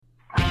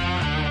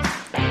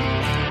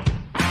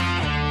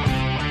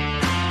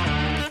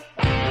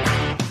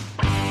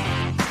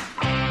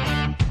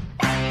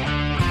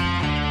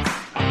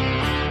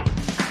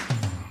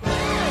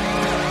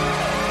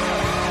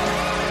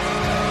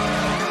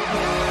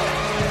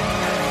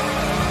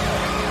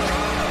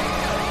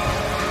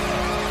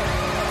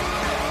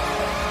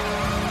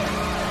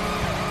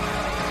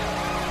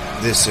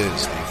This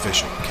is the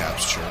official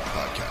Caps Chirp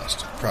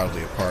podcast,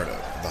 proudly a part of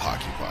the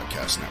Hockey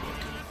Podcast Network.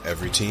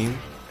 Every team,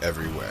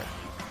 everywhere.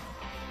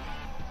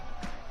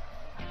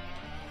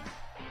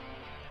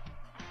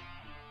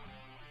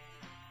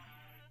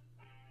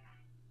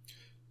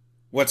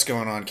 What's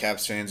going on,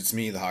 Caps fans? It's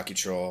me, the Hockey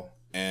Troll,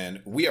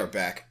 and we are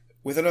back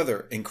with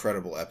another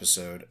incredible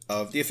episode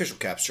of the official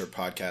Caps Chirp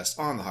podcast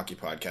on the Hockey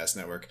Podcast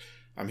Network.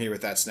 I'm here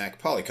with that snack,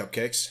 Polly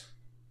Cupcakes.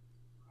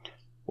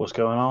 What's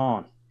going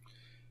on?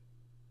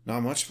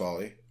 Not much,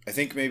 Polly. I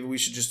think maybe we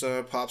should just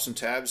pop some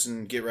tabs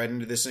and get right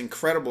into this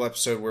incredible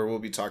episode where we'll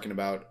be talking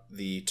about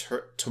the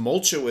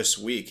tumultuous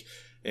week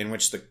in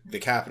which the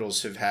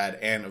Capitals have had,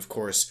 and, of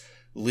course,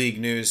 league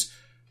news.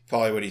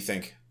 Polly, what do you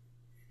think?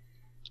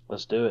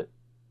 Let's do it.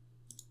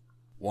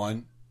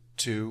 1,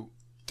 2,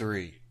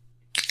 3.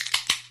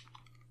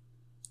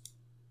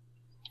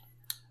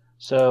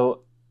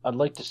 So, I'd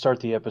like to start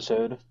the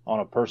episode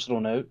on a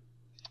personal note.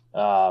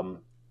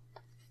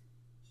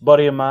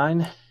 Buddy of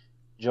mine,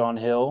 John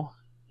Hill,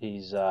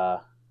 he's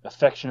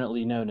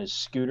affectionately known as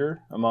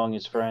Scooter among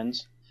his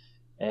friends,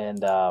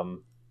 and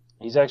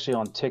he's actually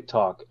on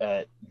TikTok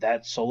at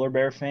That Solar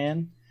Bear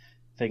Fan.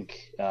 I think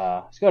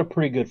he's got a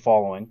pretty good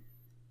following,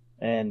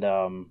 and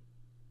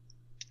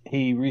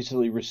he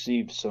recently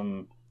received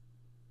some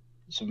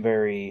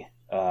very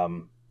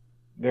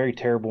very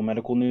terrible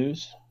medical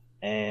news,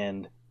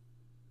 and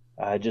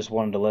I just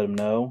wanted to let him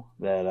know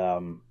that I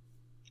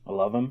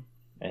love him,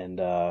 and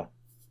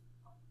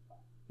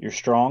you're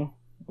strong.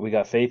 We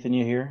got faith in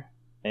you here,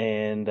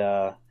 and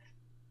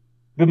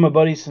been my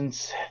buddy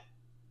since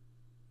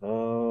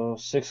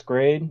 6th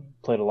grade.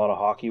 Played a lot of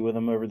hockey with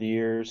him over the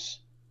years.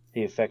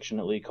 He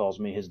affectionately calls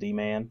me his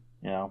D-man.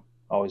 You know,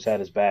 always had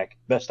his back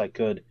best I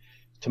could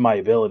to my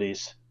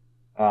abilities.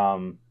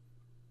 But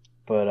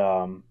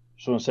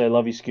just want to say I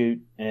love you, Scoot,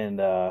 and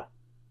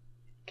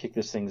kick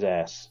this thing's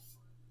ass.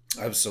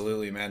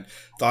 Absolutely, man.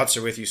 Thoughts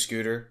are with you,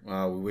 Scooter.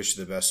 We wish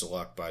you the best of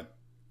luck, bud.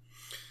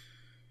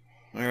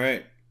 All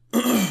right.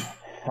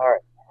 All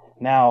right.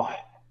 Now,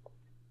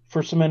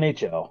 for some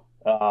NHL.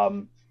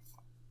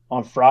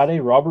 On Friday,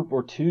 Robert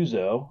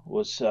Bortuzzo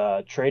was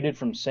traded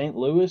from St.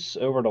 Louis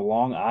over to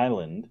Long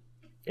Island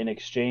in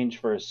exchange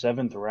for a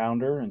 7th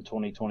rounder in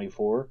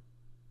 2024.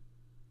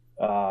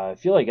 I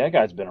feel like that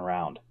guy's been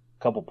around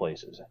a couple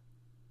places.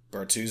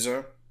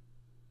 Bortuzzo?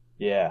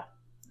 Yeah.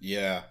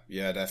 Yeah,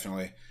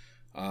 definitely.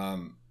 I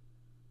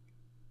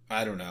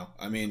don't know.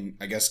 I mean,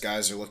 I guess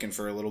guys are looking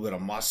for a little bit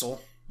of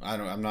muscle.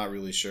 I'm not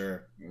really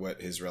sure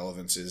what his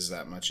relevance is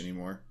that much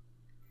anymore.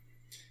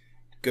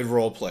 Good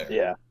role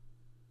player.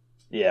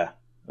 Yeah.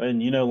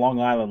 And Long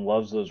Island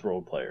loves those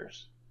role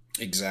players.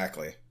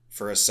 Exactly.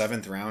 For a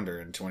 7th rounder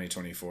in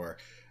 2024.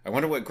 I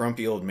wonder what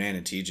grumpy old man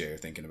and TJ are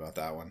thinking about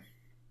that one.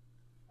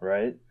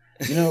 Right?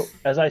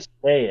 As I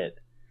say it,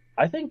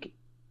 I think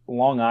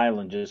Long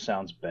Island just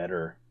sounds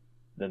better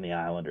than the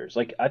Islanders.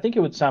 Like, I think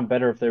it would sound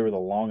better if they were the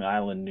Long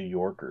Island New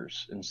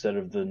Yorkers instead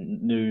of the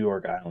New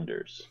York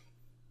Islanders.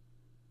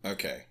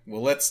 Okay.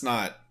 Well, let's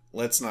not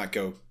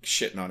go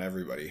shitting on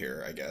everybody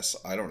here, I guess.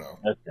 I don't know.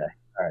 Okay.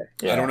 All right.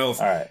 Yeah. I don't know if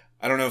all right.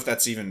 I don't know if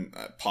that's even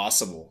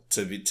possible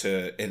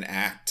to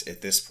enact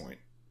at this point.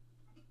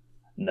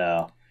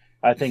 No.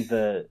 I think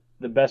the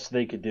best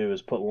they could do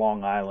is put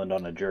Long Island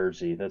on a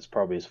jersey. That's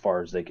probably as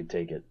far as they could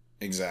take it.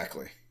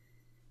 Exactly.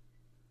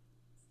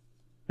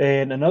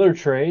 And another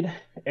trade,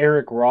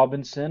 Eric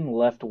Robinson,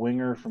 left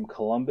winger from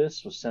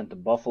Columbus, was sent to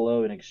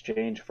Buffalo in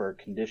exchange for a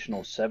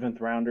conditional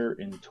 7th rounder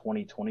in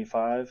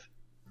 2025.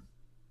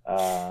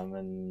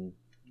 And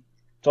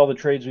it's all the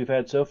trades we've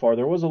had so far.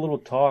 There was a little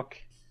talk.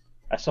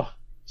 I saw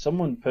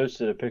someone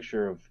posted a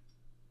picture of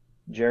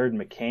Jared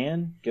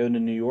McCann going to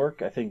New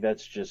York. I think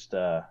that's just,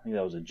 I think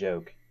that was a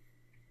joke.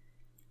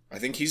 I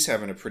think he's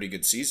having a pretty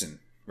good season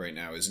right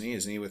now, isn't he?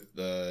 Isn't he with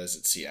is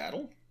it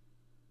Seattle?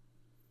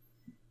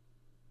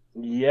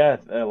 Yeah,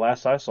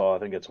 last I saw, I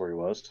think that's where he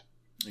was.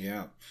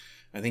 Yeah,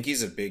 I think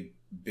he's a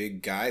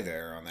big guy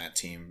there on that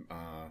team.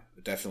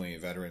 Definitely a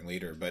veteran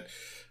leader. But,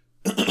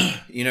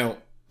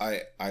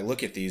 I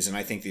look at these and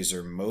I think these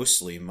are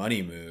mostly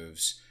money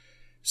moves.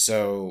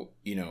 So,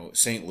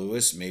 St.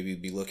 Louis maybe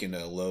be looking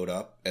to load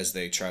up as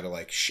they try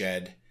to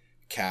shed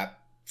cap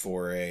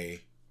for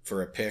a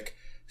pick.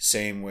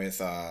 Same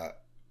with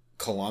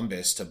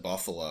Columbus to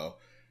Buffalo.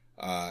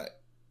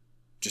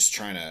 Just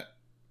trying to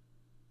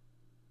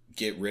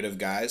get rid of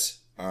guys.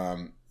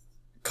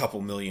 Couple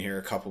million here,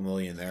 a couple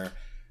million there.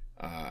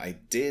 I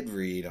did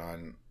read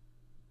on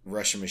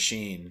Russian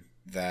Machine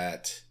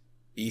that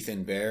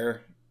Ethan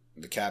Bear,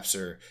 the Caps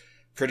are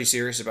pretty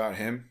serious about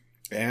him,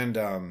 and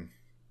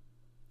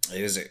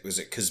was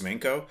it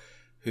Kuzmenko,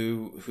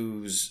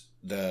 who's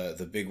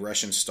the big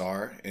Russian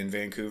star in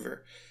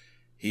Vancouver.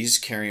 He's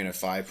carrying a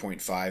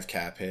 5.5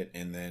 cap hit,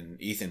 and then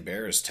Ethan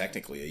Bear is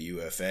technically a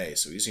UFA,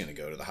 so he's going to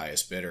go to the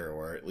highest bidder,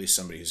 or at least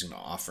somebody who's going to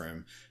offer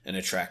him an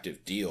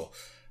attractive deal.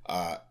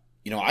 I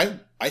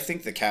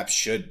think the Caps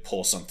should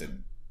pull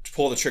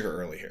the trigger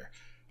early here.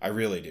 I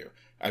really do.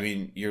 I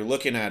mean, you're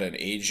looking at an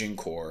aging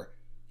core.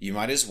 You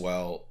might as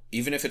well,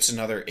 even if it's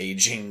another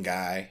aging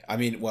guy. I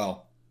mean,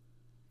 well,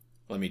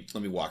 let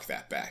me walk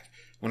that back.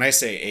 When I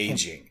say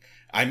aging,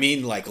 I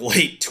mean like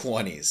late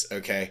 20s,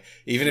 okay?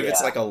 Even if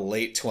it's like a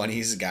late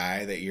 20s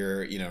guy that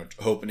you're,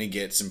 hoping to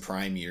get some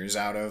prime years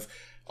out of,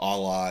 a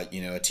la, a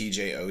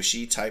TJ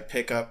Oshie type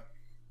pickup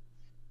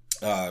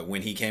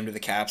when he came to the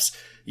Caps,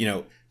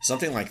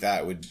 something like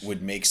that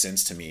would make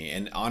sense to me.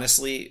 And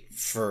honestly,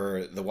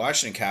 for the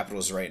Washington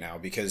Capitals right now,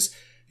 because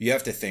you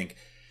have to think,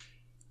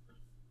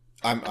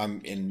 I'm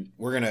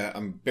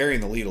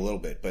burying the lead a little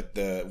bit, but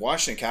the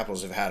Washington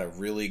Capitals have had a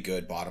really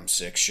good bottom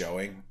six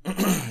showing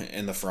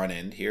in the front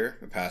end here.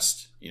 The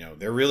past,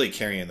 they're really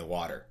carrying the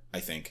water,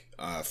 I think,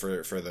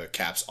 for the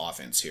Caps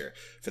offense here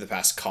for the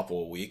past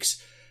couple of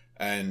weeks.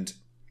 And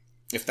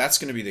if that's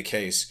going to be the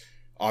case,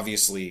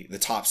 obviously the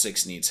top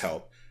six needs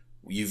help.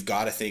 You've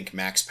got to think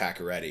Max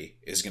Pacioretty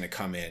is going to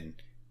come in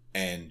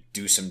and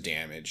do some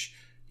damage.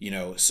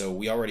 So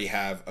we already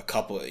have a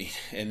couple,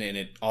 and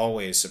it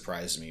always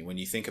surprises me when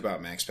you think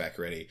about Max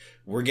Pacioretty.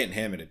 We're getting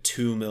him at a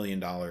 $2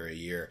 million a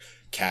year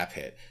cap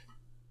hit.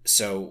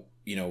 So,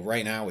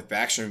 right now with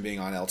Backstrom being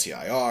on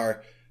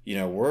LTIR,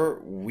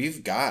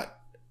 we've got,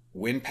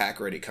 when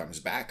Pacioretty comes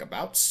back,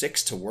 about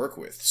 6 to work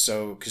with.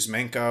 So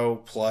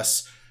Kuzmenko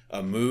plus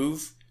a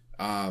move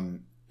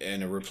and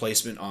a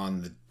replacement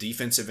on the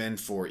defensive end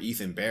for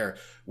Ethan Bear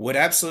would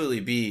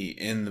absolutely be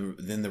in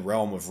the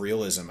realm of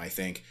realism, I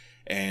think.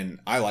 And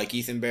I like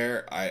Ethan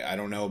Bear. I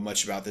don't know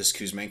much about this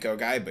Kuzmenko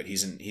guy, but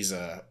he's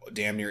a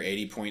damn near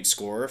 80-point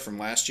scorer from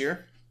last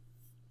year.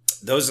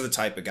 Those are the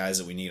type of guys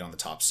that we need on the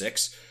top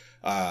six.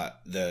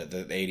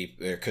 The 80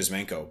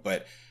 Kuzmenko,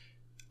 but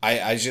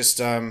I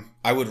just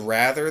I would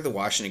rather the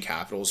Washington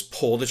Capitals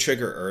pull the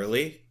trigger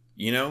early.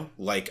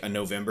 Like a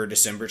November,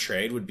 December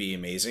trade would be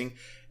amazing,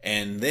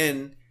 and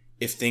then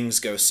if things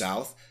go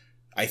south,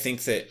 I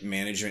think that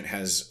management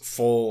has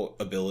full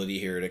ability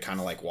here to kind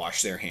of like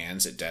wash their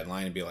hands at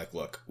deadline and be like,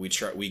 look, we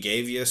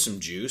gave you some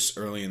juice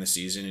early in the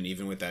season, and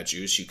even with that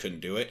juice, you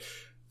couldn't do it.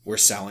 We're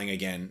selling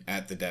again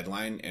at the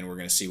deadline, and we're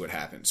going to see what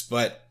happens.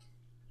 But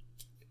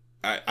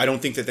I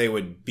don't think that they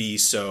would be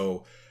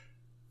so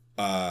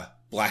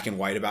black and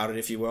white about it,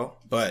 if you will.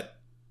 But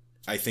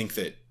I think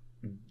that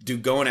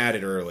going at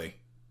it early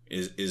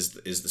is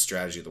the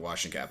strategy the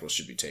Washington Capitals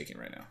should be taking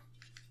right now.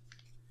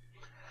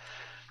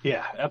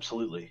 Yeah,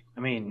 absolutely. I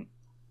mean,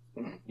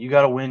 you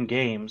got to win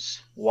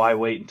games. Why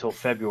wait until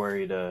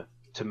February to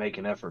make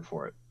an effort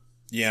for it?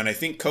 Yeah, and I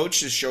think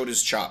Coach has showed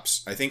his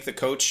chops. I think the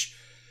coach,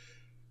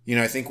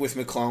 I think with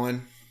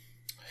McClellan,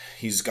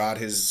 he's got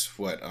his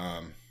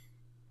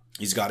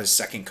he's got his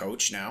second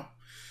coach now.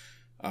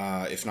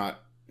 If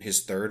not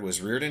his third.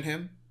 Was Reardon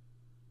him?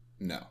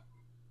 No.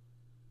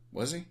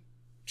 Was he?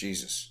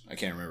 Jesus, I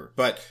can't remember.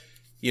 But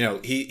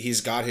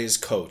he's got his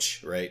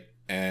coach, right?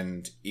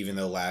 And even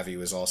though Lavi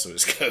was also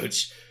his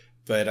coach,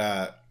 but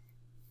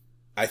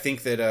I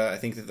think that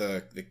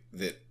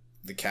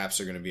the Caps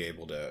are going to be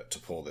able to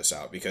pull this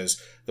out, because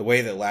the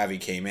way that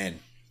Lavi came in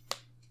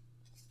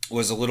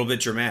was a little bit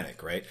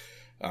dramatic, right?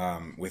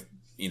 With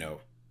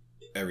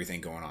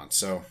everything going on.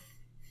 So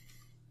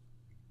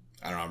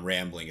I don't know. I'm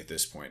rambling at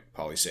this point.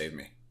 Paulie, save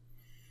me.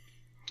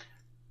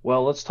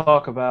 Well, let's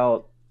talk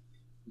about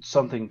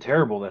something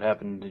terrible that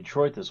happened in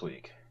Detroit this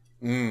week.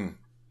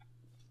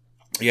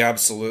 Yeah,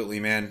 absolutely,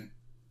 man.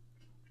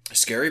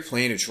 Scary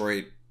play in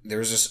Detroit. There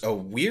was a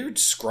weird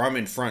scrum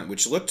in front,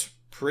 which looked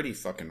pretty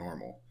fucking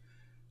normal.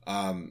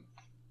 Well,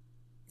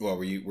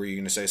 were you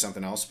going to say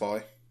something else,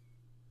 Paulie?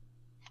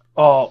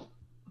 Oh,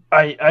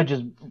 I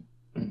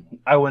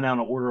went out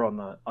of order on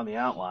the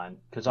outline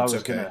because I was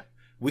okay. gonna.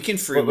 We can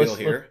freewheel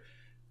here,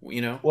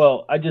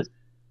 Well,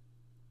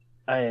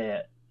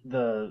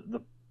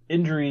 the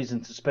injuries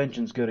and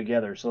suspensions go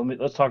together. So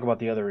let's talk about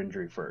the other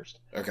injury first.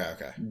 Okay.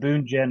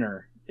 Boone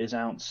Jenner is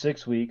out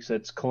 6 weeks.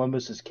 That's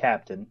Columbus's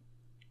captain.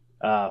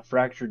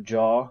 Fractured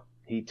jaw.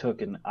 He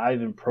took an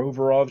Ivan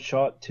Provorov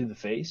shot to the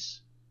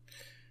face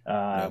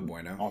No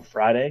bueno. on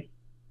Friday.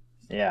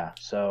 Yeah,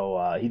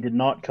 so he did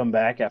not come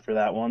back after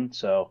that one.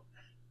 So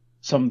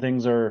some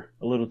things are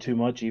a little too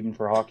much even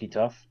for Hockey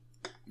Tough.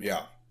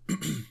 Yeah.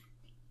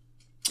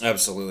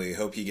 Absolutely.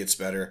 Hope he gets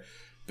better.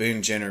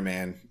 Boone Jenner,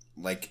 man.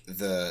 Like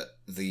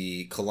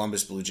the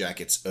Columbus Blue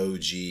Jackets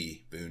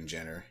OG Boone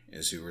Jenner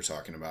is who we're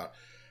talking about.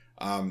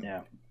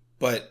 Yeah.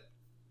 But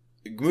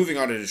moving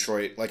on to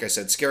Detroit, like I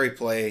said, scary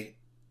play,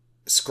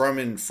 scrum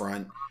in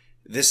front.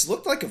 This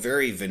looked like a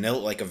very vanilla,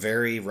 like a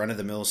very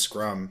run-of-the-mill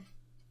scrum.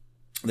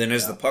 Then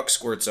as the puck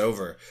squirts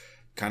over,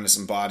 kind of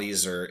some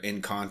bodies are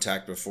in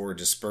contact before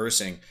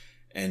dispersing,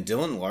 and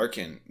Dylan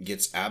Larkin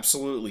gets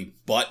absolutely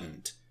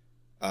buttoned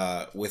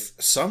with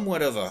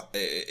somewhat of a,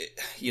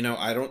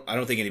 I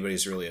don't think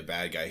anybody's really a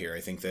bad guy here.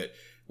 I think that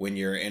when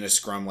you're in a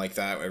scrum like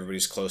that,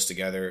 everybody's close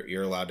together,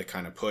 you're allowed to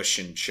kind of push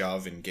and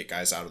shove and get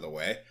guys out of the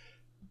way.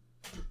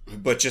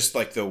 But just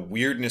like the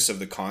weirdness of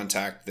the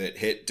contact that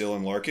hit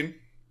Dylan Larkin,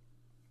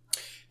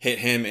 hit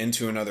him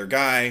into another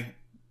guy,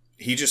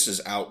 he just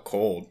is out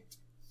cold.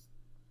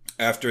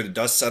 After the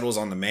dust settles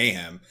on the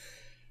mayhem,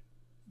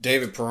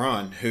 David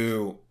Perron,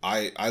 who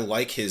I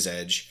like his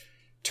edge,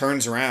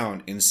 turns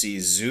around and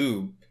sees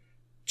Zub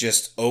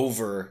just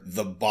over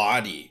the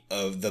body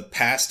of the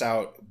passed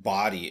out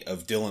body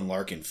of Dylan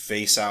Larkin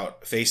face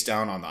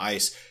down on the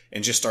ice,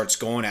 and just starts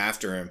going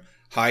after him.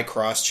 High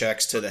cross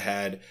checks to the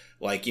head,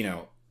 like,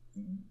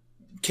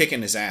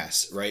 kicking his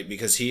ass, right?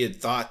 Because he had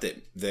thought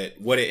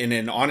and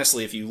then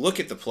honestly, if you look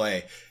at the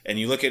play and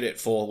you look at it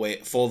full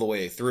the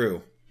way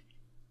through,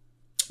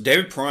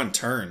 David Perron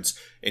turns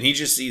and he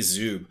just sees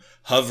Zub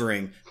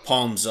hovering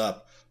palms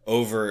up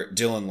over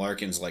Dylan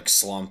Larkin's like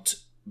slumped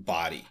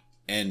body,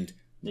 and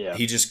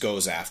he just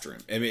goes after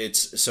him. I mean,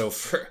 it's so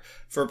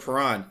for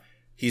Perron,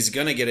 he's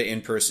gonna get an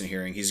in-person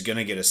hearing, he's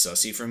gonna get a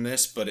sussy from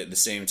this, but at the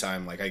same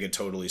time, like, I could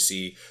totally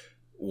see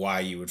why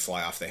you would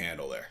fly off the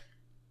handle there.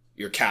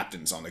 Your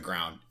captain's on the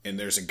ground and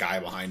there's a guy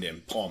behind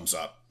him, palms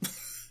up.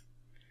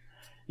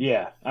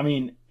 Yeah, I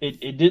mean,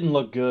 it didn't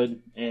look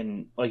good,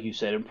 and like you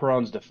said, in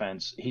Perron's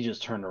defense, he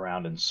just turned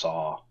around and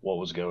saw what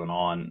was going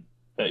on.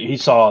 He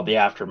saw the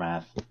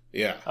aftermath.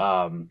 Yeah.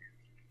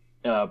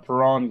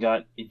 Perron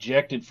got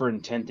ejected for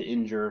intent to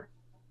injure.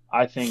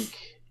 I think,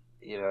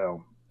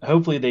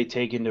 hopefully they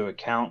take into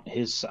account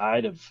his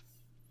side of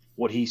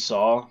what he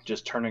saw,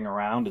 just turning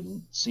around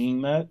and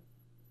seeing that,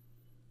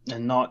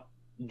 and not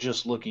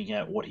just looking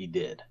at what he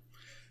did.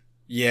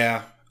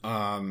 Yeah.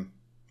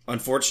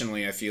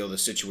 Unfortunately, I feel the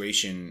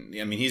situation,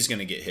 I mean, he's going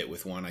to get hit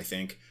with one, I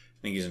think. I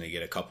think he's going to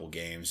get a couple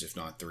games, if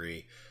not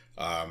 3.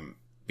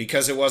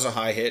 Because it was a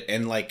high hit,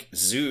 and like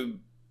Zub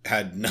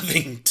had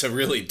nothing to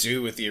really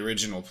do with the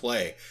original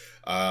play.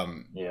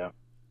 And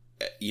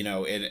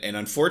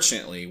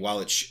unfortunately,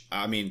 while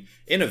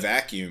in a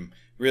vacuum,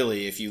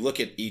 really, if you look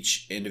at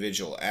each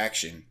individual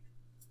action,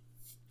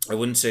 I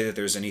wouldn't say that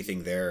there's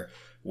anything there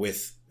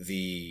with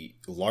the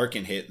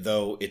Larkin hit,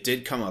 though it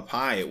did come up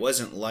high. It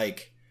wasn't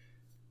like,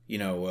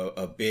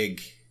 a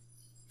big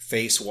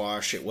face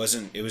wash. It was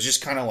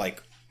just kind of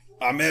like,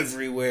 I'm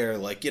everywhere,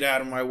 like, get out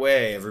of my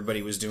way.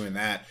 Everybody was doing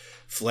that,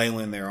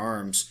 flailing their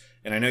arms.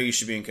 And I know you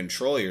should be in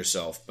control of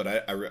yourself, but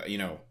I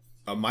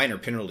a minor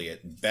penalty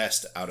at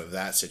best out of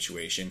that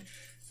situation.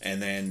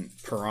 And then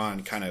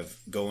Perron kind of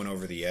going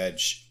over the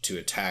edge to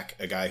attack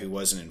a guy who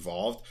wasn't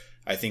involved.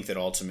 I think that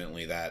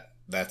ultimately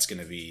that's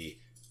going to be,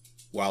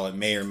 while it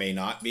may or may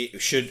not be,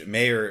 should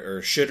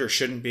or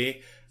shouldn't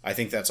be, I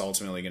think that's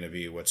ultimately going to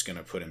be what's going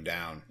to put him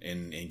down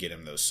and get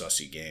him those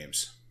sussy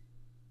games.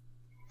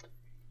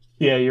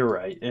 Yeah, you're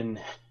right.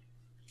 And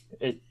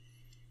it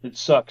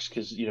sucks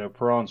because,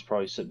 Perron's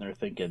probably sitting there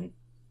thinking,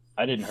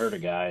 I didn't hurt a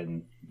guy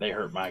and they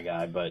hurt my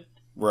guy. But,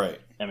 right.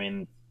 I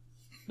mean,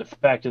 the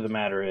fact of the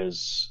matter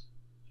is,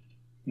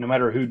 no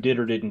matter who did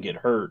or didn't get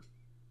hurt,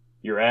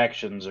 your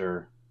actions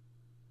are,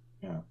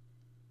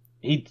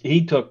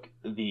 he took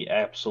the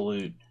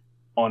absolute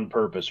on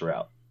purpose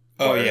route.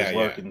 Oh,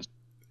 yeah.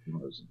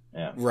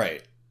 Yeah.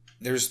 Right.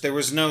 There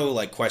was no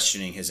like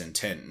questioning his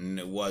intent, and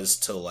it was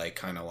to like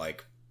kind of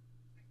like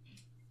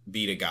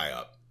beat a guy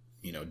up,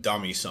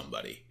 dummy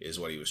somebody is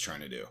what he was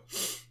trying to do.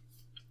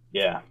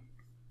 Yeah.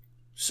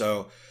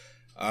 So,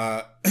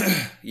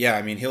 yeah,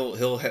 I mean,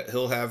 he'll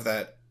have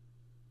that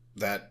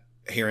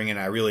hearing, and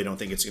I really don't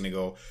think it's going to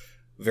go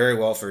very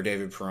well for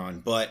David Perron,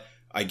 but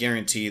I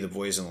guarantee the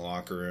boys in the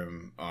locker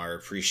room are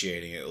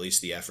appreciating at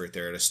least the effort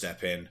there to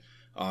step in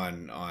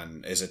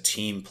on as a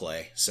team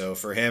play. So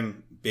for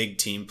him, big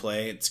team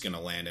play, it's going to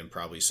land him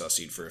probably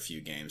sussied for a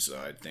few games, though,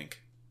 I'd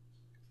think.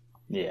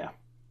 Yeah.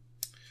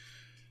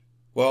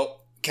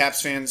 Well,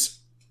 Caps fans,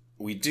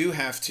 we do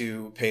have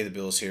to pay the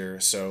bills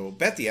here, so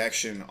bet the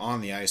action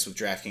on the ice with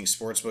DraftKings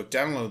Sportsbook.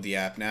 Download the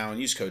app now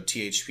and use code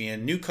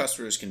THPN. New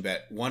customers can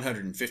bet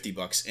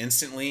 $150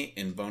 instantly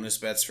in bonus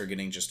bets for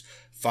betting just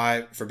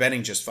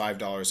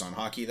 $5 on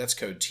hockey. That's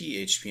code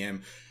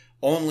THPN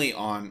only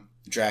on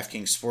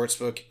DraftKings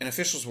Sportsbook, an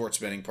official sports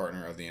betting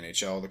partner of the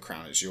NHL. The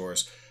crown is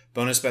yours.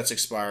 Bonus bets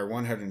expire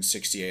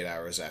 168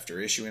 hours after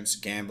issuance.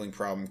 Gambling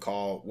problem?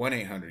 Call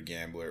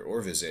 1-800-GAMBLER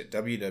or visit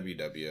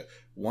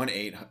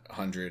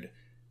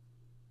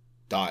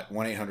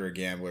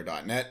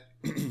www.1800gambler.net.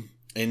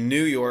 In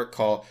New York,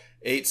 call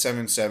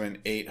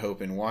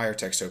 877-8-HOPE-NY or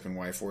text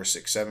HOPE-NY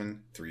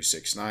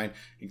 467-369.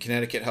 In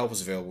Connecticut, help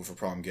is available for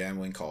problem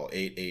gambling. Call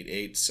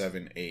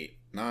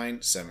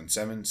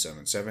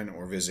 888-789-7777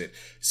 or visit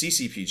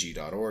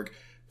ccpg.org.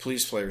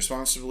 Please play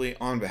responsibly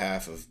on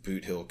behalf of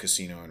Boot Hill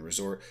Casino and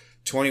Resort.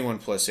 21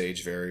 plus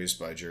age varies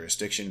by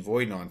jurisdiction.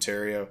 Void in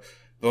Ontario.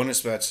 Bonus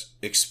bets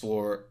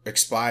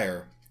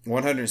expire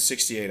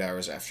 168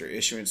 hours after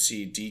issuance.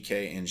 See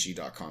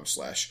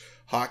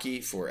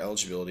dkng.com/hockey for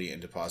eligibility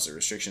and deposit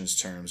restrictions,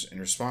 terms,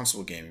 and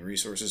responsible gaming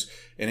resources.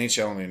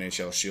 NHL and the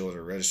NHL Shield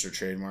are registered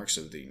trademarks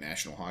of the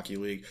National Hockey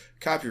League.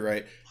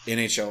 Copyright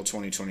NHL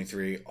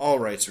 2023. All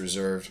rights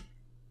reserved.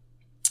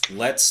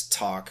 Let's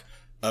talk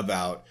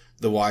about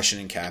the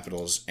Washington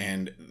Capitals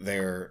and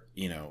their,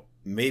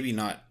 maybe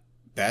not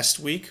best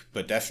week,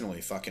 but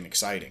definitely fucking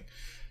exciting.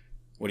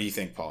 What do you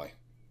think, Paulie?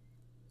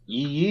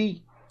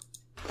 Yee.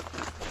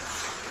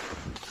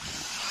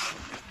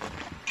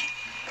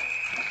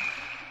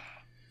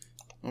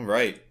 All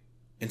right.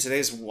 In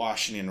today's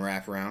Washington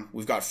wraparound,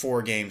 we've got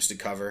 4 games to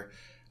cover.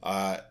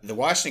 The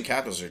Washington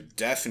Capitals are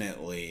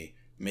definitely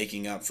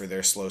making up for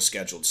their slow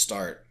scheduled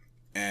start.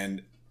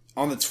 And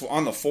on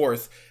the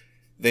fourth,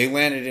 they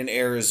landed in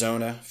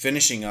Arizona,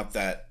 finishing up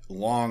that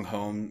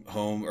long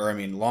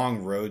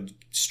long road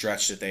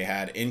stretch that they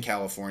had in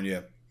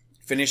California,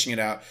 finishing it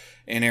out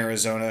in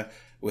Arizona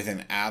with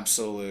an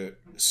absolute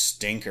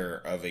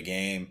stinker of a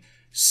game.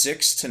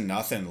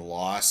 6-0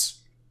 loss.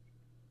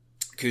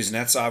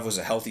 Kuznetsov was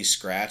a healthy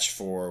scratch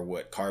for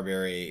what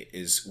Carberry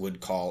would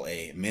call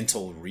a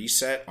mental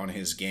reset on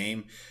his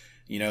game.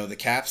 You know, the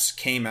Caps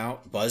came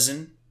out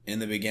buzzing in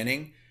the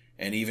beginning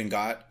and even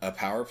got a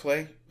power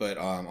play, but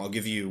I'll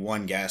give you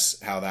one guess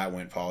how that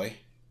went, Paulie.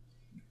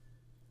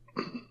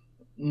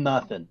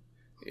 Nothing.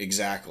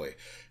 Exactly.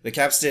 The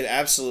Caps did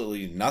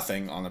absolutely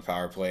nothing on the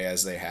power play,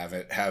 as they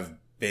have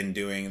been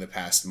doing the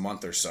past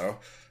month or so.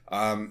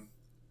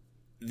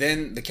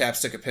 Then the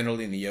Caps took a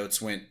penalty and the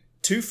Yotes went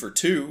 2 for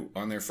 2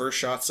 on their first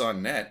shots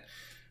on net.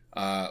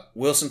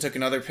 Wilson took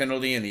another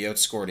penalty and the Yotes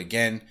scored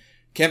again.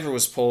 Kemper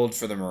was pulled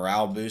for the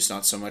morale boost,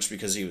 not so much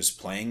because he was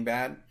playing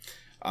bad.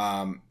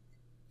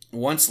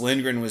 Once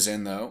Lindgren was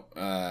in, though,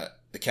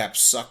 the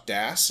Caps sucked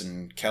ass,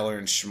 and Keller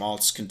and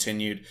Schmaltz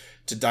continued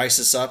to dice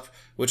us up,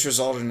 which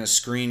resulted in a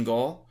screen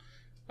goal.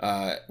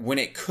 When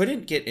it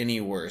couldn't get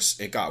any worse,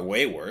 it got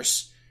way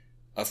worse.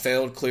 A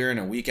failed clear and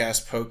a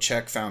weak-ass poke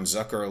check found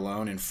Zucker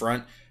alone in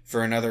front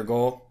for another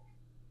goal.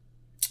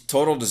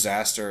 Total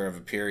disaster of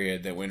a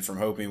period that went from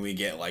hoping we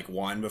get like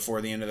one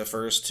before the end of the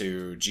first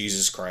to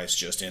Jesus Christ,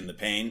 just in the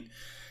pain.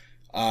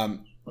 The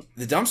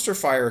dumpster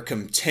fire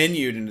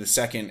continued into the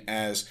second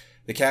as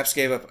the Caps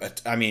gave up.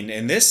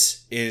 And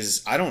this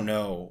is, I don't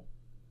know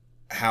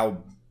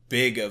how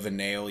big of a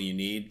nail you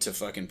need to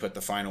fucking put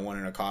the final one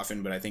in a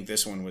coffin, but I think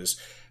this one was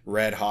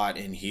red hot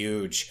and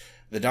huge.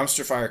 The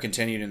dumpster fire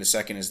continued in the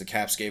second as the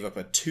Caps gave up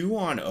a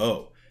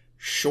 2-on-0,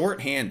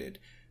 shorthanded,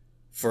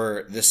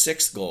 for the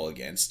sixth goal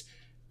against.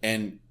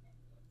 And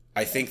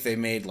I think they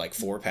made like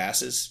 4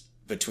 passes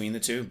between the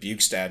two.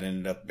 Bukestad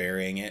ended up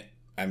burying it.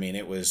 I mean,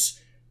 it was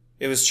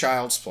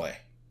child's play.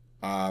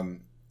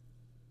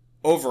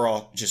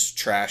 Overall, just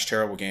trash,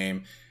 terrible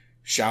game.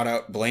 Shout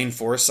out Blaine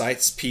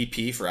Forsyth's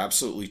PP for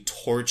absolutely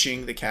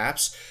torching the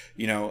Caps.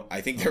 You know,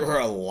 I think there were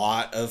a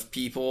lot of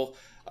people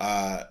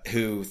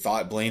who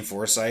thought Blaine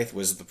Forsyth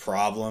was the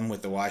problem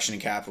with the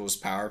Washington Capitals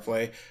power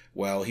play.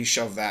 Well, he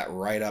shoved that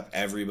right up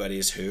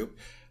everybody's hoop.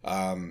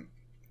 And,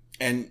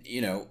 you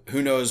know,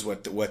 who knows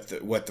what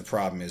the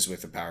problem is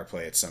with the power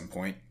play at some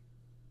point,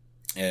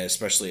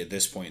 especially at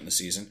this point in the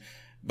season.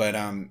 But,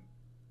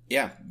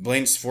 yeah,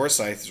 Blaine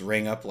Forsyth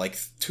rang up like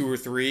 2 or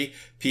 3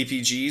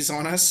 PPGs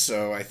on us.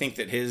 So I think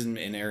that his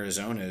in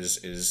Arizona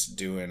is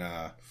doing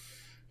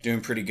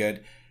pretty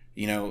good.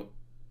 You know,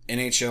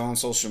 NHL on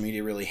social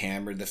media really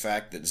hammered the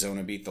fact that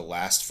Zona beat the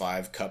last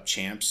 5 Cup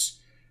champs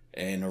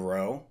in a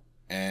row.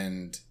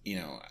 And, you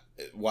know,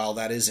 while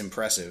that is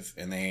impressive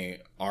and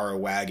they are a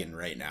wagon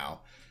right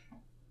now,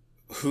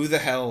 who the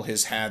hell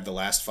has had the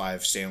last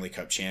 5 Stanley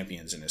Cup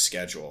champions in his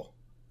schedule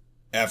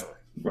ever?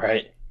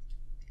 Right.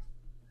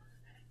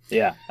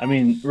 Yeah. I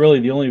mean,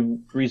 really the only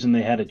reason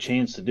they had a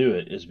chance to do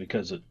it is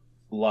because of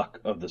luck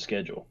of the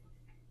schedule.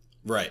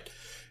 Right.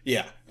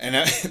 Yeah. And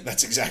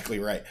that's exactly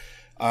right.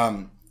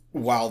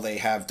 While they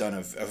have done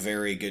a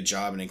very good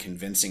job and a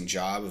convincing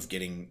job of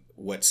getting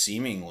what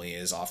seemingly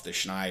is off the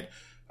schneid,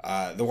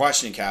 the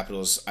Washington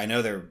Capitals, I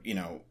know they're, you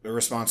know, a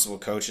responsible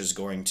coach is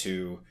going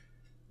to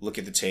look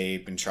at the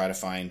tape and try to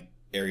find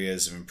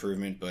areas of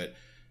improvement, but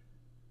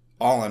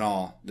all in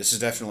all, this is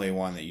definitely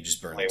one that you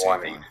just burn the tape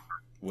on.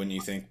 Wouldn't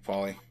you think,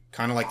 Paulie?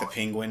 Kind of like the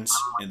Penguins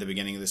at the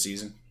beginning of the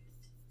season.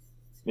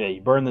 Yeah,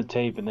 you burn the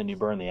tape and then you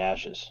burn the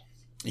ashes.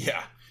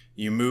 Yeah,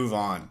 you move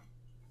on.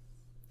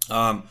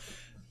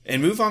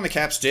 And move on the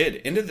Caps did.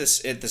 Into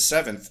this at the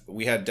 7th,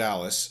 we had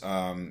Dallas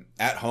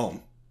at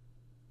home.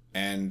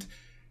 And,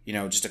 you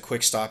know, just a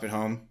quick stop at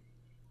home.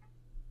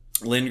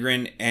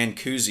 Lindgren and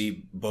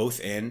Kuzi both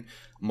in.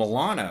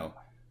 Milano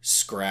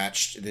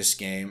scratched this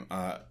game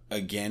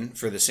again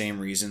for the same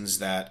reasons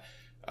that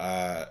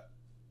Carberry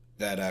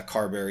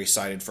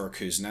cited for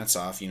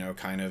Kuznetsov. You know,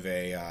 kind of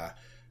a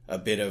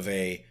bit of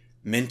a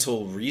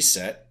mental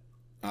reset.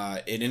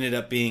 It ended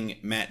up being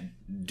Matt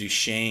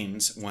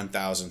Duchene's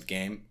 1,000th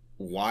game.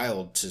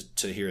 Wild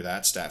to hear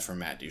that stat from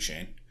Matt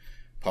Duchene.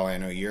 Paul, I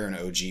know you're an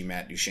OG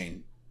Matt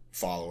Duchene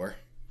follower.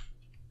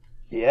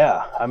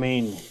 Yeah, I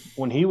mean,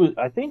 when he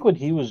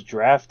was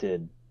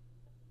drafted,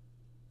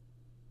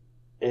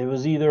 it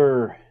was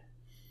either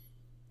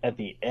at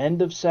the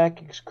end of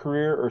Sakic's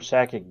career or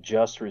Sakic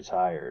just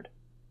retired.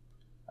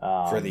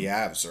 For the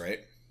Avs, right?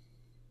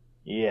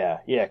 Yeah,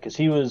 because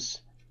he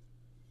was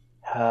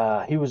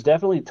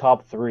definitely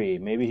top 3.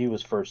 Maybe he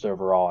was first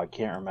overall. I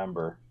can't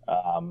remember.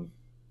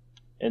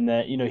 And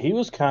that, you know, he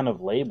was kind of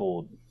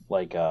labeled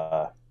like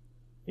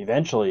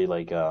eventually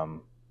like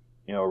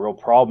you know, a real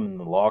problem in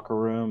the locker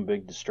room,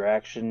 big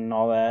distraction and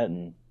all that.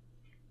 And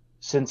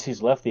since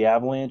he's left the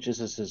Avalanche, this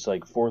is his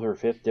like 4th or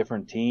 5th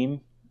different team.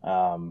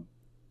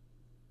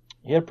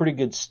 He had a pretty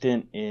good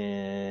stint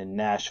in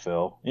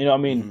Nashville. You know, I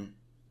mean,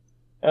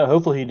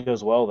 hopefully he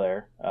does well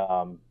there.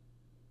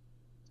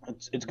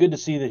 it's good to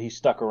see that he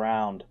stuck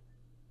around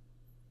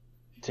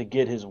to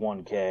get his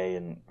 1K,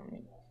 and I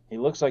mean, he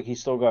looks like he's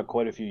still got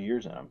quite a few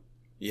years in him.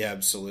 Yeah,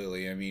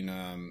 absolutely. I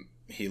mean,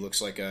 he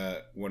looks like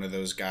one of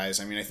those guys.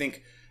 I mean, I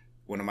think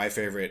one of my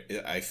favorite,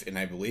 and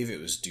I believe it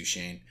was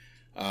Duchesne.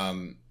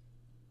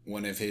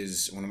 One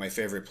of my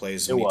favorite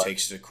plays when he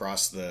takes it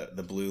across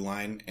the blue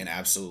line and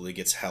absolutely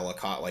gets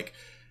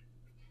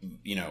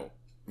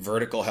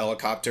vertical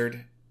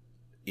helicoptered.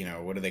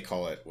 What do they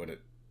call it?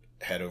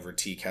 Head over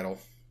tea kettle?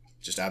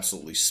 Just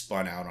absolutely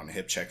spun out on a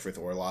hip check with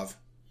Orlov.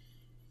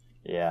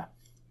 Yeah.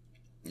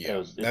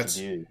 Yeah, that's a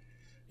beauty.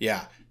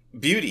 Yeah,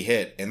 beauty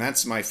hit, and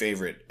that's my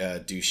favorite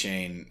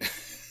Duchesne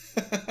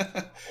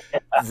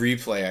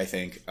replay, I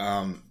think.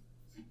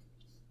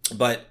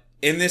 But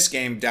in this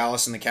game,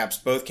 Dallas and the Caps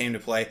both came to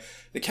play.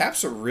 The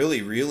Caps were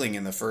really reeling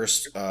in the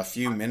first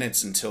few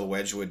minutes until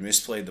Wedgwood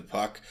misplayed the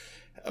puck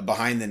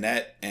behind the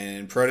net,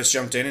 and Protas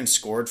jumped in and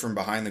scored from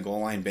behind the goal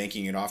line,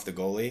 banking it off the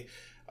goalie.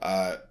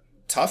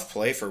 Tough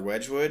play for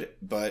Wedgwood,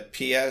 but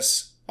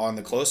P.S. on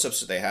the close-ups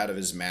that they had of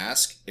his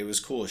mask, it was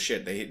cool as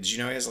shit. Did you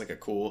know he has like a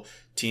cool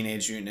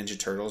Teenage Mutant Ninja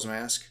Turtles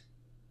mask?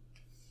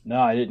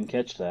 No, I didn't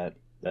catch that.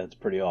 That's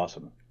pretty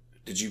awesome.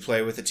 Did you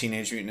play with the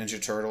Teenage Mutant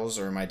Ninja Turtles,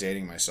 or am I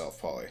dating myself,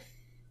 Paulie?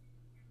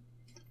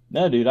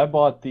 No, dude, I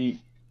bought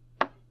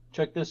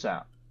check this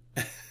out.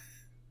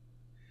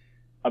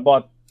 I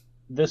bought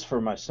this for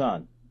my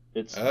son.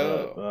 It's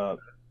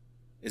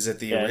is it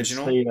the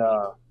original? It's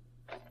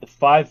the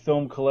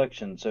 5-film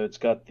collection. So it's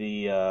got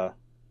it's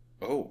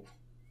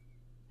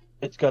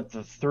got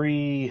the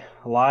 3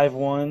 live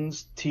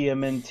ones,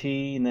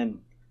 TMNT, and then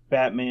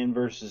Batman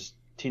versus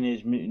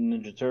Teenage Mutant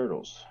Ninja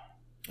Turtles.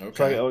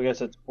 Okay. So I guess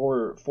that's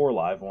four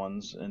live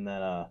ones, and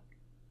then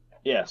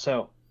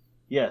So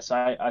yes,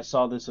 I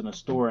saw this in a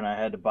store and I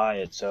had to buy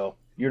it. So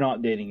you're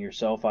not dating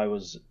yourself. I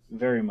was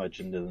very much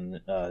into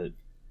the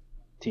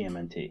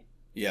TMNT.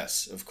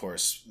 Yes, of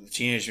course. The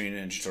Teenage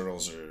Mutant Ninja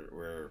Turtles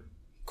were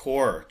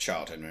core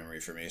childhood memory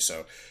for me.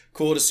 So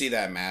cool to see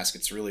that mask.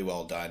 It's really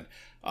well done.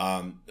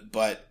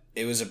 But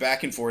it was a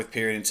back and forth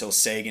period until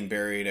Sagan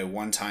buried a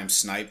one-time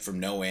snipe from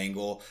no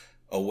angle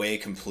away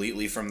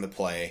completely from the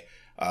play.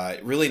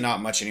 Really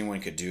not much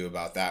anyone could do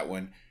about that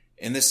one.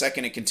 In the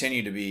second, it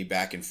continued to be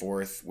back and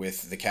forth,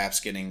 with the Caps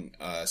getting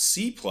a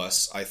C+,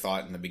 I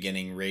thought, in the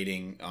beginning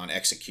rating on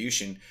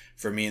execution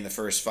for me in the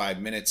first 5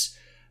 minutes.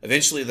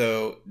 Eventually,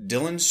 though,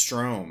 Dylan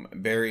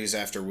Strome buries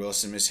after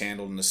Wilson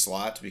mishandled in the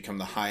slot to become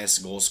the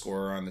highest goal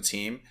scorer on the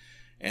team.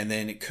 And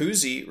then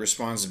Kuzi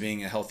responds to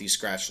being a healthy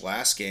scratch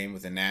last game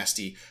with a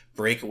nasty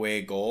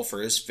breakaway goal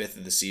for his 5th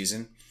of the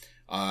season.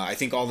 I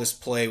think all this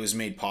play was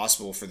made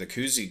possible for the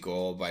Kuzi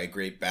goal by a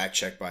great back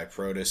check by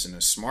Protas and a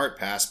smart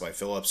pass by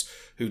Phillips,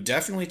 who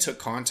definitely took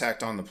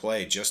contact on the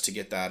play just to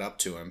get that up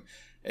to him.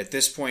 At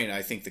this point,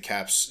 I think the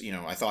Caps,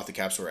 I thought the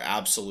Caps were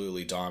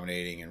absolutely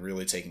dominating and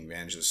really taking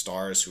advantage of the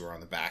Stars, who were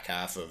on the back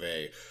half of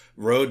a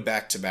road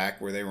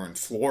back-to-back where they were in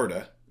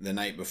Florida the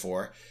night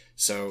before.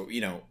 So,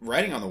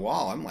 writing on the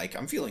wall,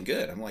 I'm feeling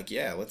good. I'm like,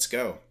 yeah, let's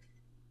go.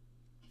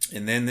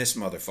 And then this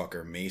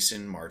motherfucker,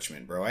 Mason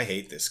Marchment, bro, I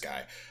hate this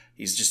guy.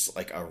 He's just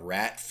like a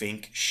rat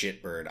fink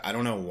shitbird. I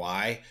don't know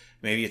why.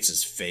 Maybe it's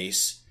his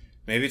face.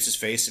 Maybe it's his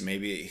face, and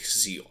maybe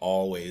because he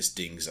always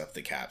dings up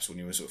the Caps. When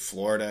he was with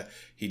Florida,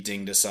 he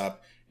dinged us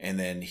up. And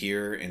then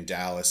here in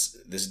Dallas,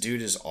 this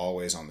dude is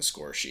always on the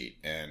score sheet.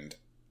 And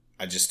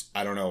I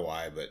don't know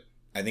why, but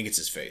I think it's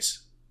his face.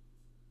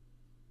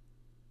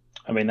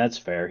 I mean, that's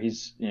fair.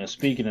 He's,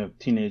 speaking of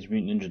Teenage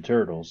Mutant Ninja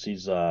Turtles,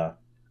 he's, not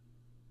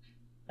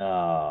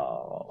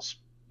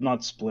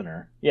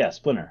Splinter. Yeah,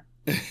 Splinter.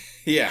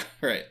 Yeah,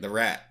 right. The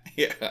rat.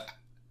 Yeah.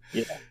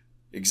 Yeah.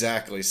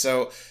 Exactly.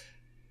 So,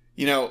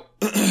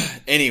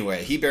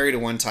 anyway, he buried a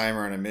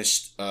one-timer on a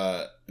missed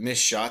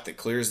shot that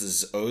clears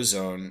the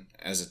ozone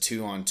as a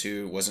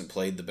 2-on-2. Wasn't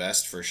played the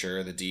best for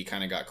sure. The D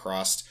kind of got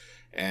crossed,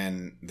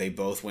 and they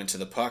both went to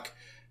the puck.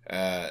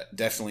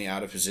 Definitely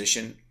out of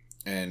position,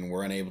 and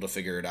were unable to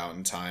figure it out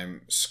in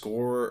time.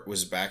 Score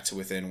was back to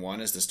within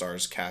 1 as the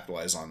Stars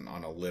capitalized on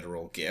a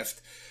literal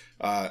gift.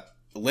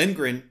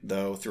 Lindgren,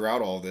 though,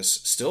 throughout all this,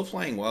 still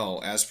playing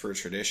well as per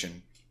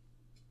tradition.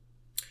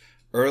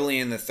 Early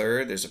in the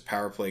third, there's a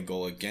power play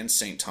goal against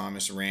St.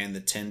 Thomas, ran the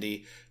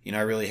Tendy.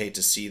 I really hate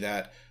to see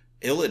that.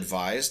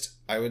 Ill-advised,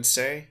 I would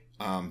say.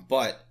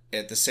 But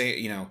at the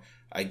same,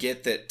 I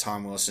get that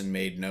Tom Wilson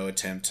made no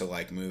attempt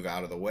to move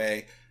out of the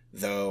way,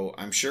 though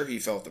I'm sure he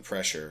felt the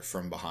pressure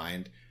from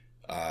behind,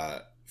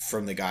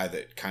 from the guy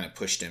that kind of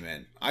pushed him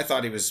in. I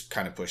thought he was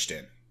kind of pushed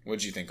in. What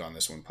did you think on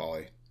this one,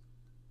 Paulie?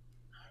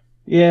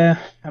 Yeah,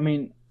 I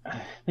mean,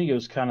 I think it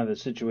was kind of the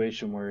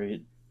situation where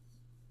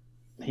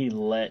he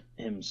let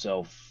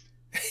himself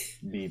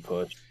be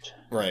pushed.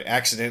 Right,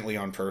 accidentally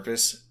on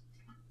purpose.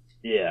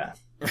 Yeah.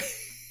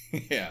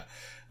 Yeah.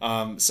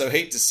 So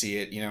hate to see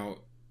it.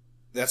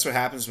 That's what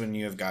happens when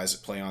you have guys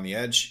that play on the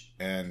edge,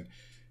 and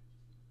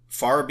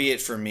far be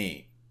it from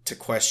me to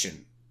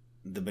question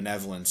the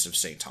benevolence of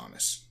St.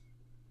 Thomas.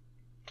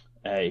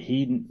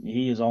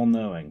 He is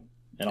all-knowing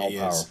and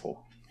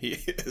all-powerful. He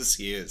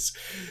is.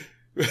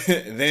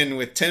 Then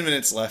with 10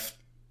 minutes left,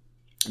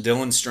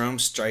 Dylan Strome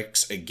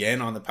strikes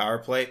again on the power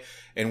play,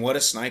 and what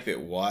a snipe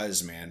it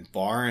was, man.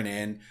 Barring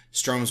in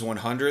Strome's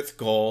 100th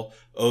goal,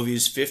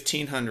 Ovi's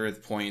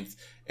 1500th point,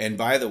 and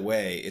by the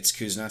way, it's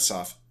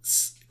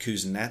Kuznetsov's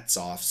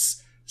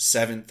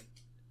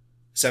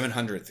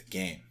 700th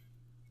game.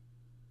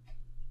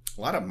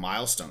 A lot of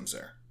milestones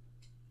there.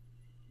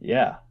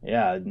 Yeah.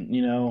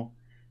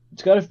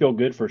 It's got to feel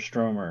good for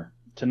Stromer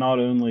to not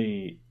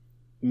only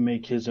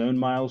make his own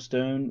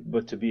milestone,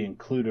 but to be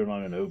included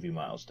on an Ovi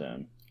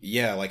milestone.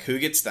 Yeah, like who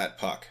gets that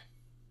puck?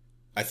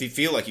 I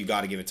feel like you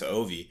got to give it to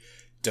Ovi.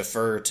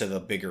 Defer to the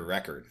bigger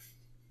record.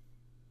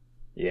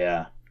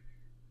 Yeah.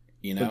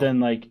 You know? But then,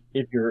 like,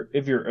 if you're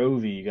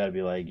Ovi, you got to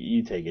be like,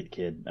 you take it,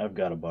 kid. I've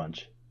got a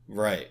bunch.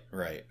 Right.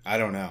 I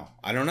don't know.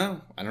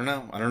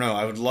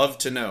 I would love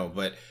to know,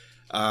 but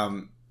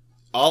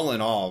all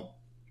in all,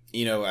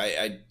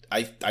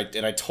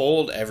 I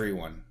told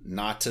everyone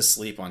not to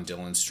sleep on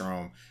Dylan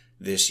Strome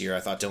this year. I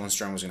thought Dylan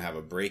Strome was going to have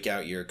a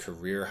breakout year,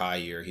 career high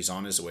year. He's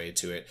on his way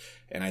to it,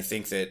 and I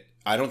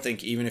don't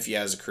think even if he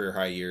has a career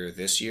high year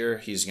this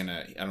year,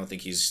 I don't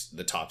think he's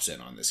the top sin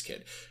on this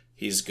kid.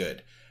 He's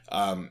good.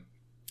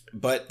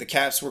 But the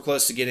Caps were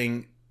close to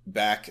getting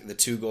back the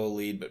 2-goal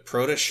lead, but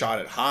Protas shot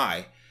it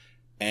high,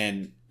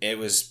 and he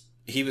was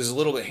a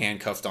little bit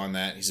handcuffed on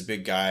that. He's a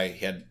big guy.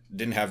 He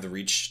didn't have the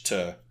reach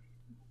to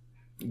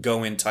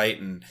go in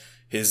tight, and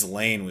his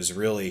lane was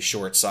really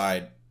short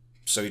side.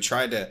 So he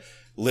tried to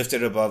lift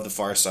it above the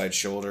far side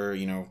shoulder.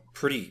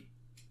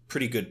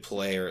 Pretty good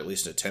play, or at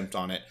least attempt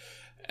on it.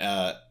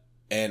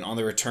 And on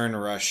the return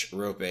rush,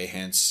 Rope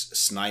hence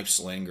snipes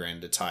Lindgren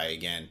to tie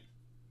again.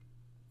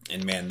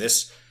 And man,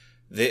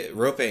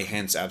 Rope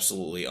hence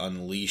absolutely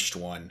unleashed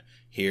one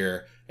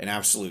here. An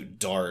absolute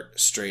dart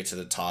straight to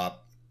the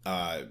top.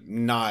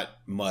 Not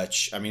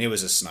much. I mean, it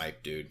was a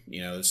snipe, dude.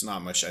 It's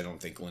not much I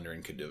don't think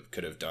Lindgren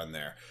could have done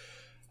there.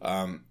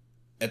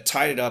 It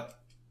tied it up.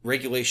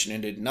 Regulation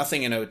ended.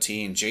 Nothing in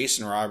OT. And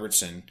Jason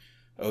Robertson,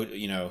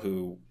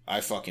 who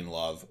I fucking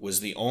love, was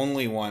the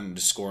only one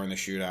to score in the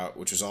shootout,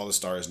 which was all the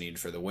Stars needed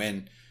for the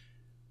win.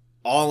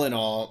 All in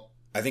all,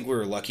 I think we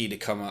were lucky to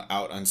come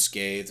out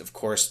unscathed. Of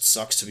course, it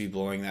sucks to be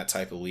blowing that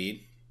type of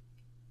lead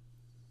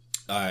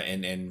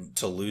and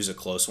to lose a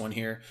close one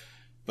here.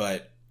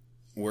 But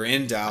we're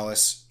in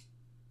Dallas.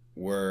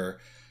 Dallas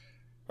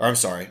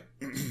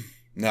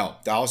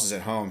is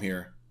at home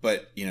here.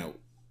 But,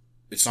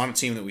 it's not a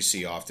team that we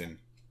see often.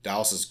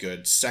 Dallas is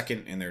good,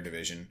 second in their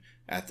division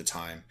at the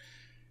time.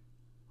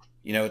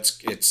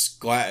 It's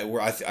glad.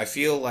 I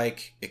feel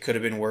like it could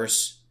have been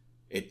worse.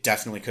 It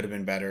definitely could have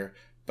been better,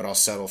 but I'll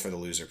settle for the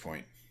loser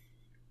point.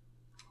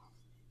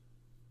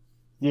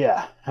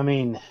 Yeah, I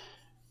mean,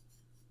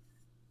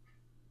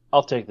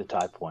 I'll take the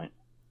tie point.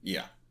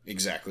 Yeah,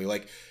 exactly.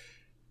 Like,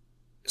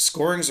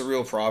 scoring is a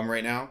real problem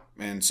right now,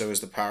 and so is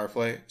the power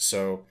play.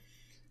 So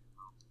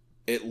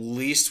at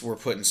least we're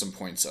putting some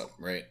points up,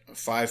 right?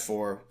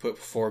 5-4, put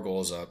 4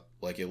 goals up.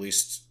 Like, at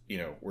least,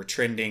 we're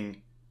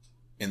trending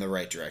in the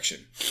right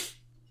direction.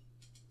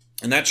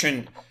 And that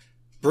trend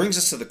brings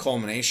us to the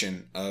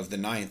culmination of the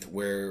 9th,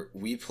 where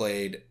we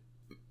played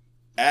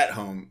at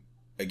home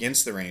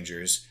against the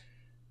Rangers.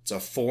 It's a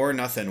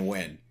 4-0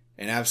 win.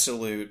 An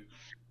absolute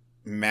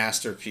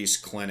masterpiece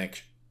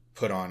clinic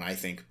put on, I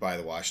think, by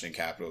the Washington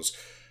Capitals.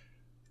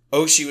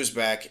 Oshie was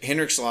back.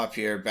 Henrik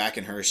Lapierre back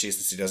in Hershey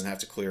since he doesn't have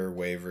to clear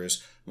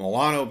waivers.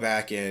 Milano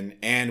back in,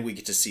 and we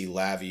get to see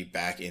Lavi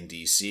back in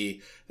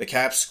DC. The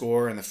Caps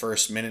score in the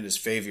first minute as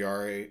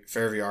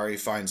Ferriari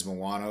finds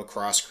Milano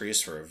cross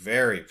crease for a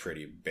very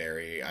pretty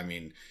bury. I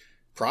mean,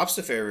 props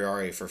to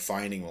Ferriari for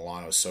finding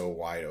Milano so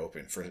wide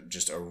open for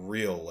just a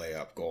real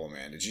layup goal,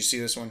 man. Did you see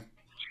this one?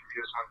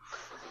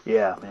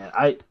 Yeah, man.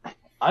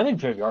 I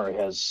think Ferriari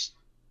has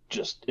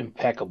just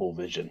impeccable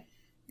vision.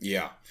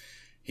 Yeah.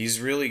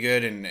 He's really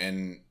good,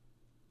 and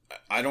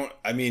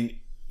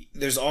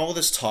there's all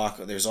this talk,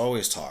 there's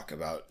always talk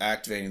about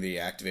activating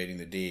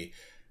the D.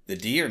 The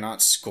D are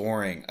not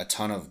scoring a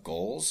ton of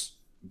goals,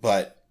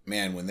 but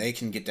man, when they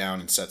can get down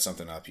and set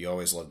something up, you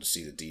always love to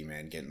see the D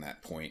man getting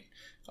that point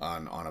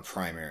on a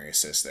primary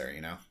assist there,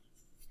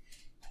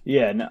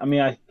 Yeah, no, I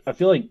mean, I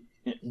feel like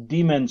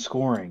D men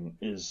scoring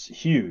is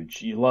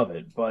huge. You love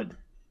it, but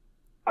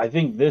I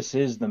think this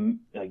is the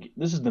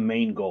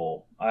main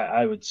goal.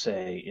 I would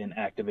say in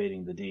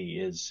activating the D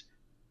is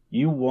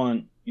you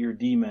want your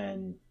D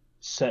men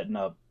setting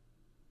up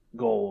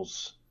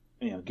goals,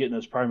 getting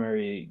those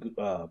primary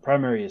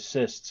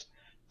assists.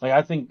 Like,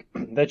 I think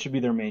that should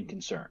be their main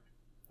concern.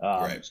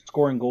 Right.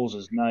 Scoring goals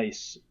is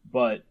nice,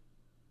 but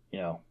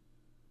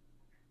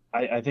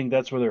I think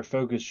that's where their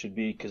focus should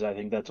be, because I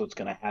think that's what's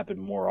going to happen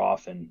more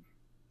often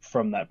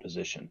from that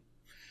position.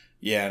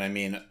 Yeah, and I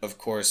mean, of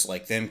course,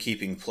 like them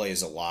keeping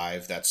plays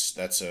alive,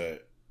 that's a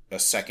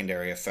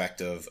secondary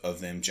effect of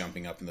them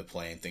jumping up in the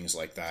play and things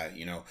like that.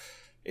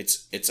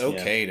 It's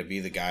okay to be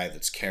the guy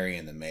that's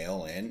carrying the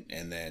mail in,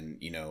 and then,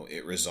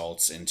 it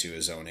results into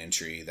a zone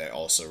entry that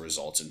also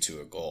results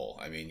into a goal.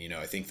 I mean,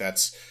 I think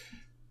that's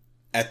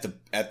at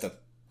the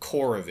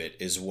core of it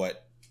is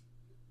what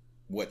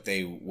what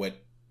the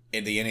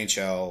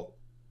NHL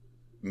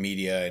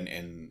media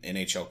and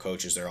NHL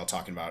coaches, they're all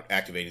talking about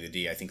activating the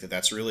D. I think that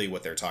that's really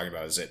what they're talking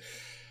about, is that,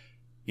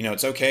 you know,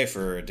 it's okay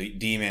for a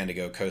D-man to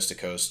go coast to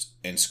coast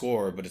and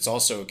score, but it's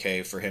also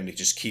okay for him to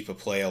just keep a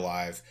play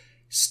alive,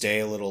 stay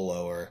a little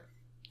lower,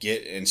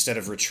 instead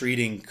of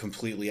retreating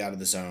completely out of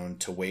the zone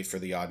to wait for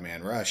the odd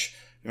man rush,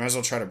 you might as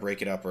well try to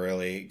break it up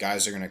early.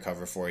 Guys are going to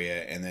cover for you,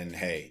 and then,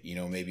 hey, you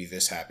know, maybe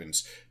this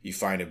happens. You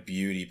find a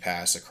beauty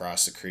pass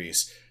across the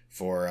crease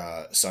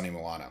for Sonny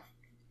Milano.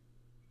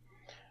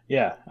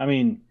 Yeah, I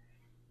mean,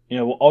 you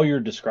know, all you're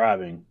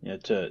describing, you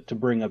know, to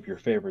bring up your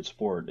favorite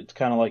sport, it's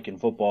kind of like in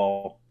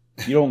football.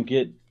 You don't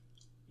get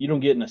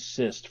an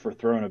assist for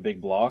throwing a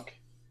big block,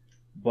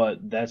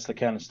 but that's the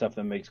kind of stuff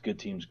that makes good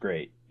teams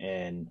great,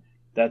 and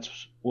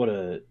that's what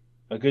a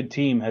good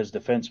team has,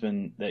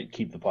 defensemen that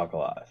keep the puck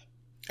alive.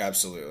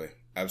 Absolutely.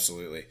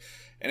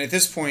 And at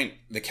this point,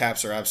 the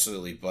Caps are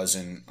absolutely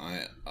buzzing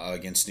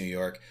against New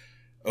York.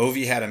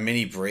 Ovi had a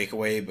mini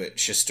breakaway, but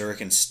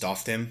Shesterkin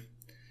stuffed him.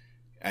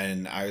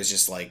 And I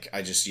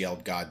just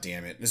yelled, "God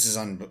damn it. This is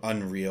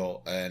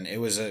unreal." And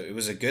it was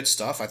a good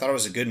stuff. I thought it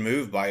was a good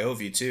move by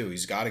Ovi too.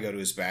 He's got to go to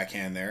his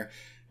backhand there.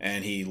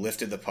 And he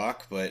lifted the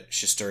puck, but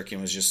Shesterkin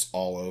was just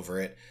all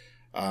over it.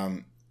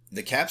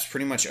 The Caps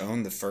pretty much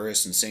owned the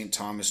first, and St.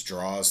 Thomas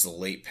draws the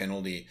late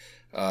penalty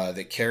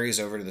that carries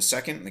over to the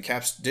second, and the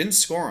Caps didn't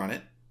score on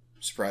it.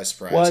 Surprise,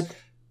 surprise. What?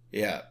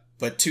 Yeah.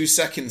 But 2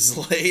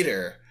 seconds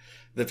later,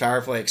 the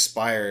power play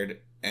expired,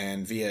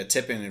 and via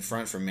tip-in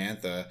front from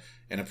Mantha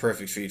and a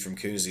perfect feed from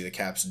Kuzi, the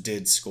Caps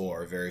did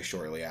score very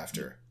shortly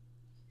after.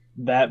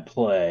 That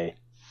play,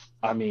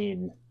 I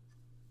mean,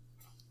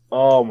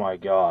 oh my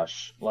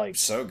gosh. Like,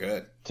 so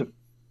good.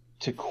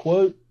 To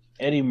quote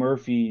Eddie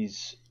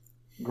Murphy's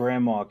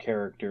grandma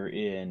character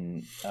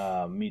in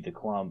Meet the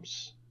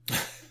Clumps,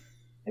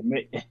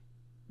 it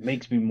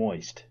makes me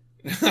moist.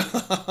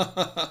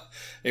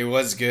 It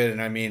was good,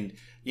 and I mean,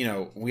 you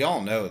know, we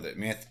all know that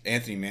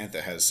Anthony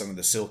Mantha has some of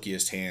the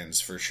silkiest hands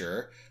for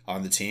sure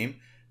on the team,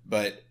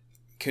 but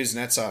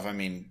Kuznetsov, I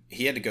mean,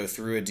 he had to go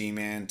through a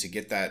D-man to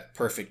get that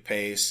perfect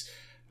pace.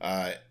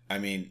 I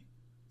mean,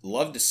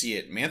 love to see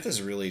it.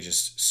 Mantha's really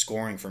just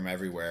scoring from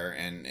everywhere,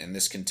 and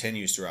this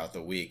continues throughout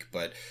the week,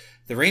 but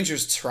the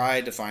Rangers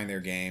tried to find their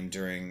game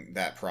during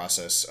that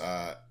process,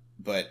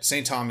 but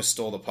St. Thomas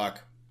stole the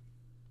puck,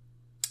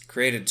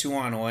 created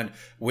 2-on-1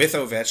 with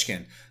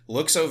Ovechkin,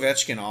 looks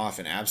Ovechkin off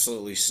and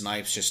absolutely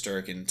snipes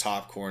Shesterkin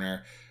top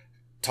corner,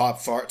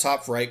 top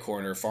right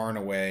corner, far and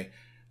away,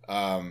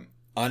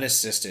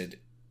 unassisted.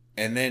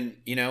 And then,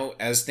 you know,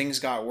 as things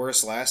got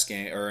worse last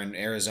game, or in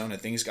Arizona,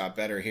 things got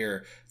better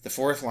here. The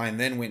fourth line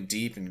then went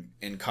deep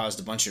and caused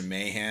a bunch of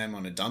mayhem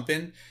on a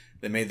dump-in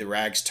that made the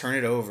Rags turn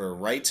it over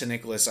right to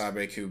Nicolas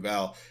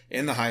Aube-Kubel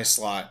in the high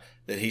slot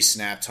that he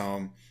snapped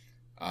home.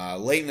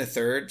 Late in the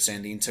third,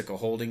 Sandin took a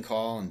holding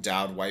call and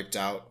Dowd wiped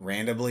out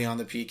randomly on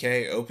the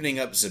PK, opening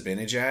up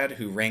Zibanejad,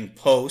 who rang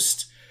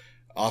post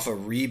off a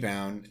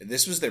rebound.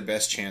 This was their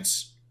best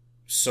chance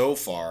so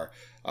far.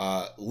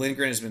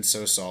 Lindgren has been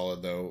so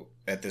solid, though,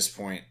 at this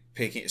point.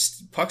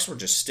 Pucks were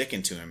just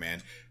sticking to him,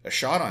 man. A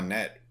shot on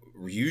net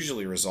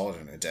usually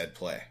resulted in a dead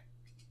play.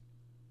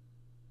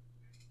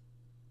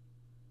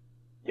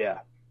 Yeah.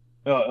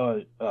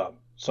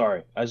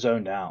 Sorry, I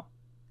zoned out.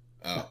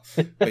 Oh,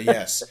 but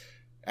yes,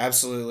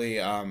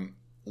 absolutely.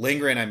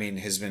 Lindgren, I mean,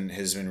 has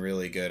been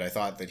really good. I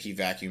thought that he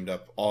vacuumed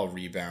up all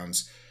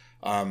rebounds.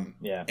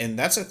 Yeah, and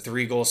that's a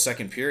 3-goal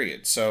second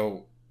period.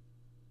 So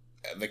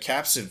the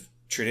Caps have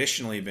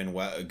traditionally been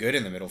good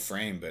in the middle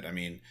frame, but I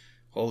mean,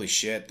 holy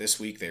shit, this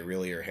week they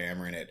really are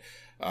hammering it.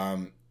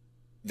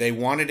 They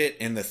wanted it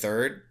in the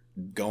third,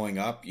 going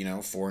up,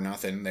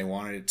 4-0. They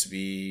wanted it to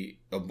be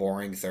a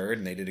boring third,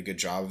 and they did a good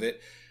job of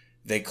it.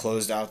 They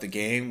closed out the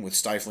game with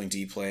stifling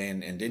deep play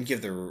and didn't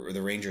give the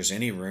Rangers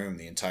any room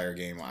the entire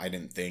game, I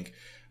didn't think.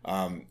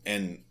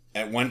 And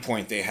at one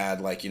point they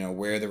had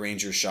where the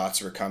Rangers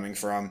shots were coming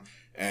from,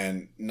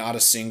 and not a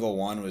single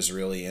one was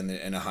really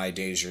in a high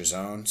danger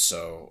zone.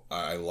 So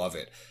I love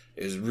it.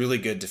 It was really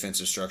good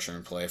defensive structure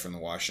and play from the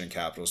Washington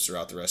Capitals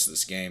throughout the rest of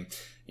this game.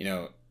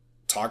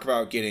 Talk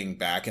about getting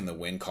back in the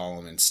win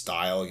column in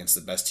style against the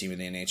best team in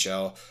the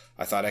NHL.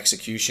 I thought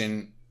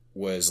execution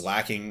was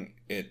lacking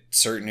at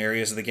certain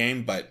areas of the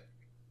game, but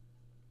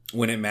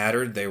when it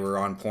mattered, they were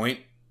on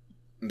point.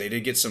 They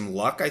did get some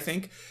luck, I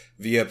think,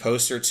 via a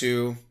post or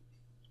two,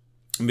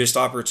 missed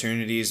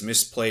opportunities,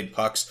 misplayed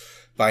pucks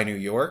by New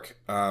York,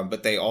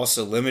 but they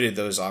also limited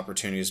those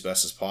opportunities as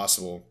best as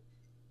possible.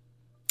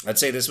 I'd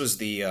say this was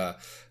the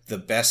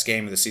best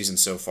game of the season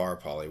so far,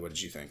 Paulie. What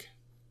did you think?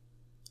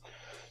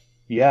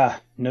 Yeah,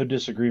 no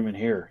disagreement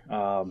here.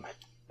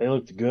 They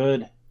looked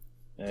good.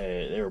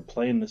 They were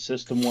playing the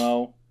system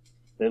well.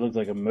 They looked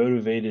like a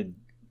motivated,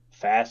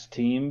 fast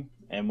team,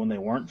 and when they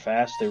weren't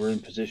fast, they were in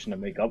position to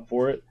make up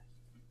for it.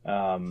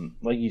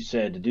 Like you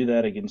said, to do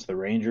that against the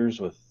Rangers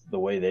with the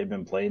way they've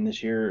been playing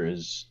this year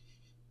is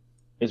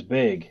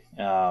big.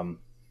 Doing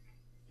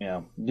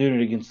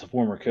it against the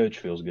former coach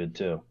feels good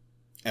too.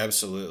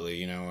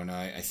 Absolutely, and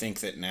I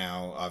think that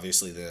now,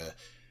 obviously,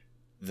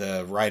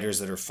 the writers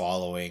that are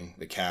following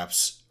the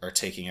Caps are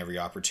taking every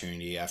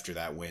opportunity after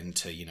that win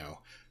to,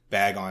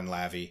 bag on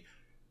Lavi.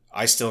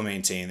 I still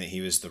maintain that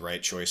he was the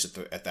right choice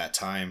at that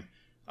time.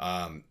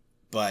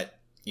 But,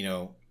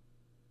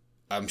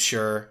 I'm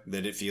sure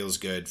that it feels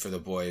good for the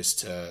boys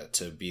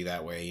to be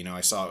that way.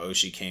 I saw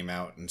Oshie came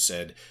out and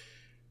said,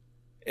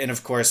 and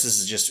of course this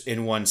is just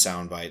in one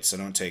soundbite, so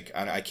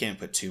I can't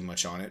put too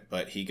much on it,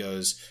 but he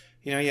goes,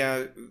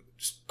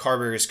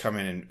 Carberry's come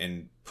in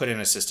and put in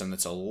a system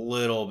that's a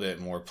little bit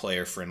more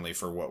player friendly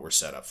for what we're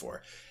set up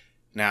for.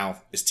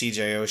 Now, is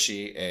TJ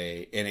Oshie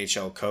a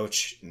NHL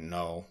coach?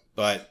 No.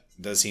 But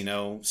does he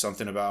know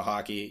something about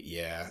hockey?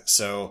 Yeah.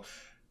 So,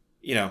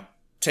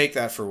 take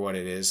that for what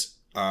it is.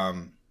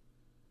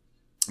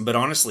 But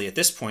honestly, at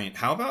this point,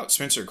 how about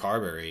Spencer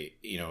Carberry,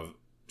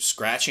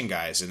 scratching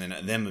guys and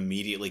then them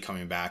immediately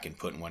coming back and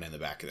putting one in the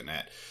back of the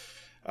net?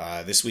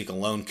 This week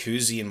alone,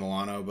 Kuzi and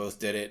Milano both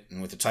did it.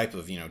 And with the type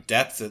of,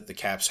 depth that the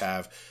Caps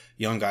have,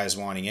 young guys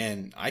wanting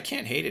in, I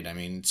can't hate it. I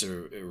mean,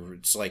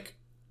 it's like,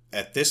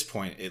 at this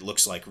point, it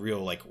looks like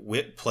real,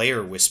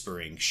 player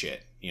whispering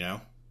shit,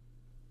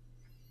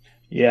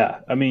 Yeah.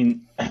 I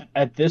mean,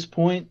 at this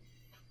point,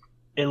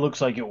 it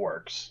looks like it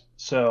works.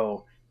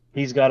 So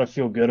he's got to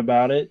feel good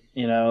about it.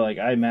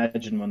 I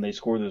imagine when they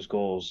score those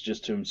goals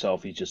just to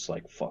himself, he's just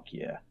like, fuck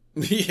yeah.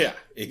 Yeah,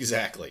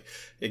 exactly.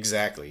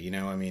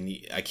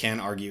 I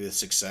can't argue with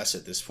success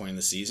at this point in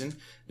the season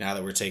now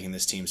that we're taking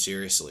this team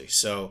seriously.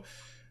 So,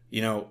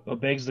 What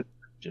begs the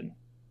question?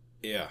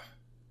 Yeah.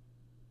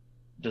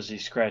 Does he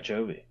scratch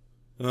Ovi?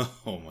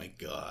 Oh my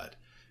God.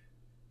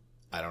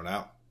 I don't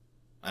know.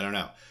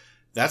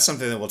 That's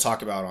something that we'll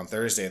talk about on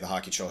Thursday. The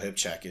Hockey Troll Hip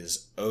Check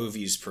is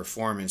Ovi's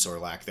performance or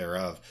lack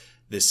thereof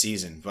this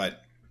season.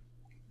 But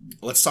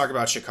let's talk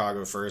about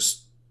Chicago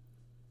first.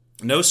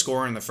 No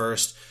score in the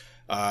first.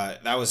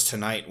 That was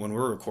tonight when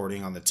we're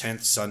recording on the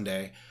 10th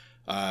Sunday.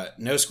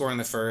 No score in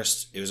the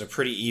first. It was a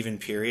pretty even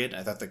period.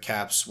 I thought the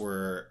Caps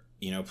were,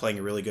 playing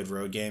a really good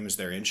road game as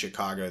they're in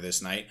Chicago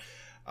this night.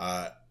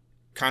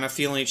 Kind of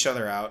feeling each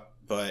other out,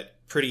 but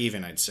pretty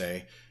even, I'd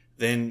say.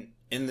 Then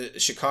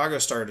Chicago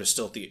started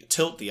to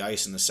tilt the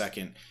ice in the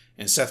second,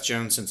 and Seth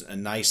Jones sent a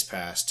nice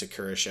pass to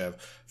Kurashev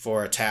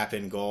for a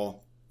tap-in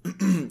goal.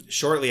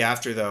 Shortly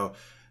after, though,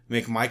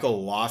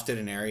 McMichael lofted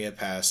an area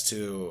pass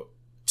to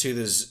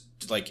this,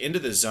 into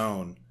the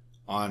zone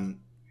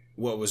on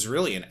what was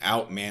really an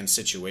out-man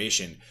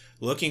situation,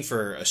 looking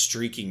for a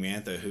streaking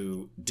Mantha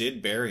who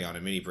did bury on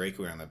a mini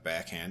breakaway on the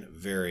backhand.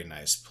 Very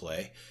nice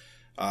play.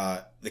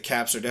 The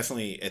Caps are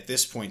definitely, at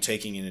this point,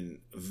 taking in,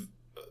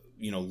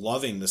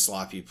 loving the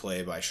sloppy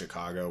play by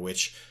Chicago,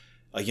 which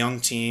a young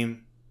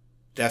team,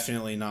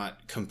 definitely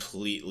not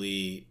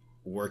completely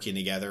working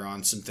together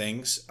on some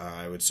things.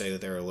 I would say that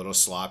they're a little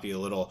sloppy, a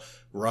little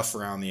rough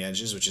around the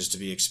edges, which is to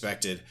be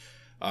expected.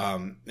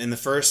 And the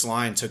first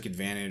line took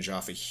advantage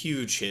off a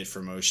huge hit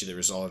from Oshie that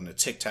resulted in a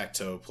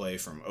tic-tac-toe play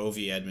from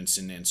Ovi,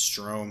 Edmondson, and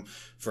Strome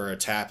for a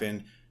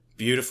tap-in.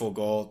 Beautiful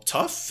goal.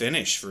 Tough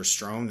finish for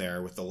Strome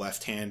there with the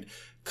left hand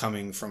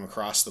coming from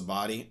across the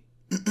body.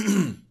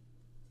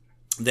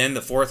 Then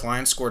the fourth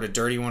line scored a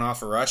dirty one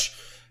off a rush,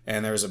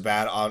 and there was a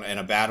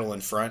battle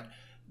in front.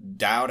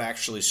 Dowd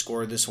actually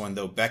scored this one,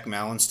 though Beck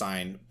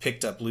Malenstein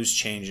picked up loose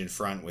change in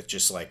front with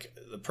just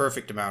the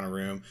perfect amount of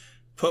room,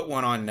 put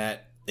one on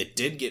net. It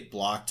did get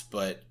blocked,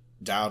 but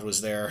Dowd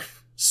was there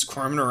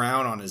squirming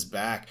around on his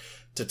back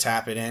to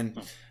tap it in.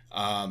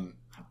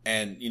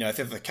 And, I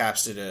think the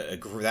Caps did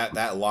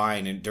that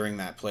line and during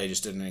that play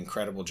just did an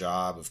incredible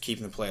job of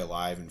keeping the play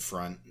alive in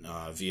front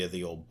via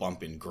the old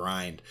bump and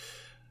grind.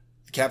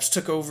 The Caps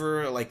took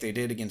over like they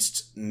did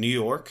against New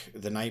York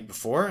the night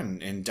before,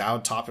 and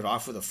Dowd topped it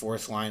off with a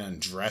fourth line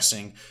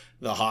undressing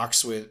the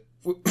Hawks,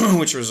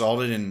 which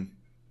resulted in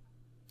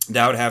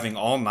Dowd having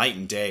all night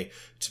and day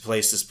to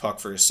place this puck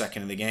for his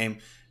second of the game.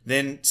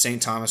 Then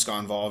St. Thomas got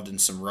involved in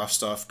some rough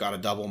stuff, got a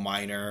double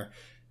minor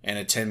and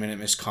a 10-minute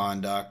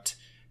misconduct.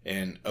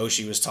 And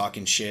Oshie was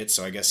talking shit,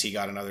 so I guess he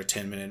got another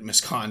 10-minute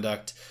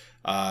misconduct.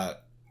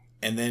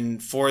 And then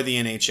for the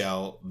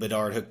NHL,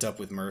 Bedard hooked up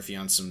with Murphy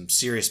on some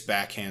serious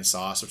backhand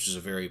sauce, which is a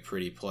very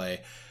pretty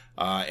play.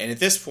 And at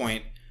this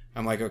point,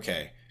 I'm like,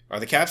 okay, are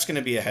the Caps going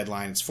to be a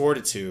headline? It's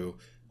 4-2.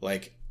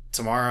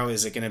 Tomorrow,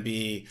 is it going to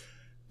be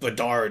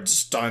Bedard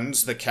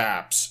stuns the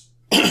Caps?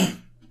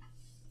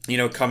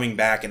 Coming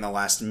back in the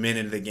last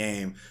minute of the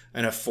game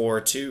in a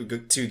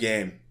 4-2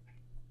 game.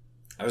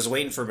 I was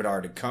waiting for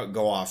Bedard to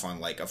go off on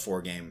a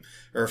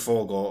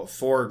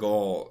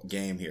 4-goal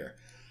game here.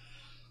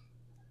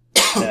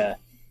 Yeah.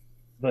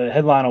 The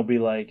headline will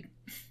be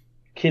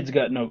kid's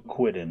got no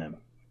quit in him.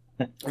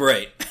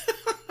 Right.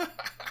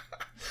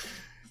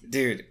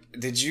 Dude,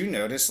 did you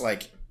notice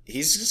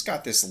he's just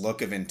got this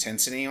look of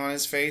intensity on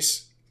his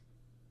face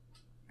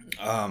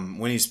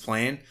when he's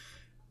playing,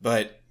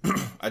 but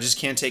I just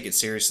can't take it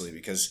seriously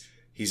because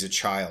he's a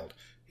child.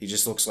 He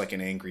just looks like an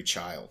angry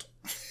child.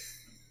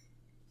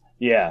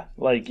 Yeah,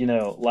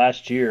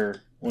 last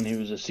year when he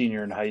was a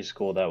senior in high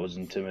school, that was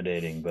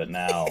intimidating, but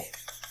now...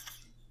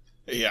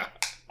 Yeah.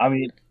 I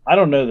mean, I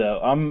don't know though.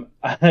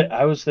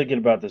 I was thinking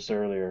about this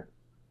earlier.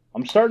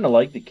 I'm starting to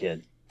like the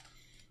kid.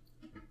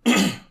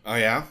 Oh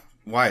yeah,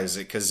 why is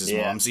it? Because his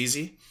Yeah, mom's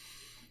easy.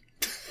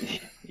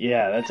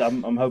 yeah. That's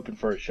I'm hoping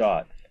for a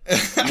shot.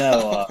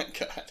 No, Oh my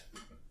god.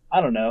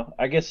 I don't know.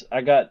 I guess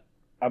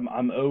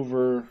I'm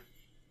over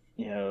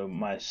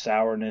my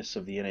sourness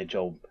of the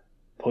NHL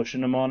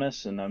pushing him on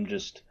us, and I'm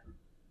just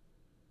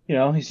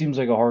he seems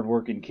like a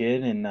hardworking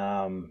kid,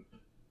 and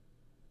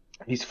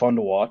he's fun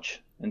to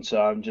watch, and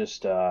so I'm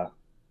just you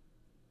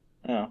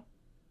know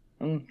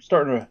I'm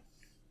starting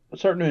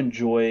to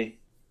enjoy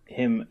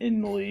him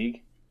in the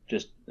league.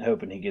 Just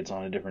hoping he gets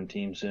on a different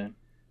team soon.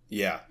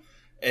 Yeah.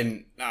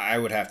 And I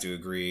would have to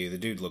agree. The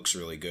dude looks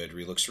really good.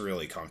 He looks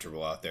really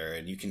comfortable out there.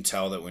 And you can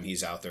tell that when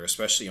he's out there,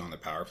 especially on the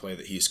power play,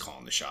 that he's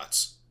calling the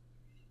shots.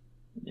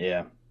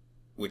 Yeah.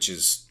 Which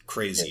is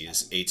crazy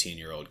as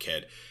 18-year-old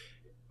kid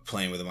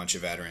playing with a bunch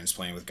of veterans,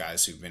 playing with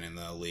guys who've been in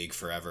the league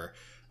forever.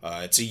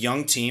 It's a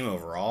young team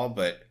overall,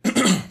 but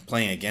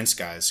playing against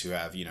guys who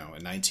have, a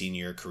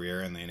 19-year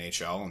career in the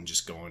NHL and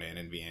just going in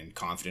and being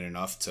confident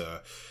enough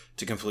to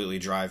completely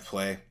drive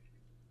play.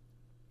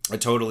 I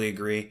totally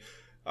agree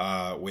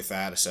with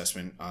that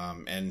assessment.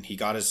 And he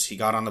got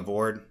on the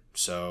board,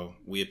 so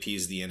we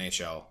appeased the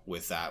NHL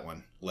with that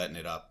one, letting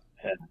it up.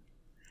 Yeah.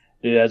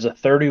 Dude, as a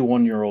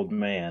 31-year-old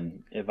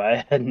man, if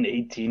I had an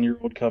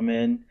 18-year-old come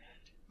in,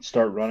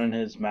 start running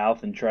his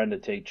mouth and trying to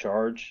take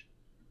charge,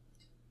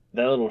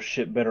 that little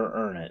shit better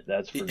earn it.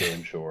 That's for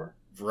damn sure.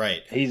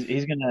 Right.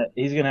 He's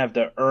gonna have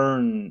to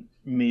earn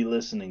me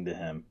listening to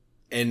him.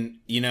 And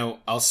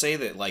I'll say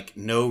that like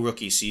no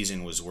rookie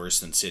season was worse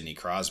than Sidney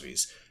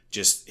Crosby's.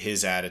 Just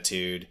his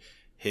attitude,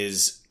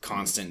 his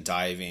constant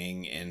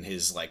diving, and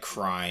his like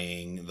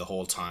crying the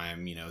whole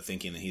time,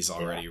 thinking that he's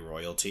already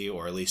royalty,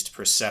 or at least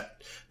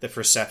the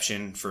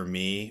perception for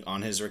me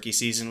on his rookie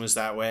season was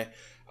that way.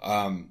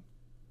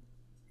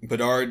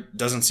 Bedard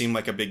doesn't seem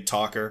like a big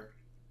talker.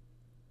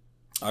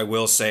 I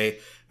will say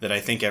that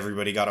I think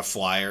everybody got a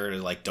flyer to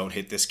like, don't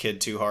hit this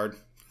kid too hard.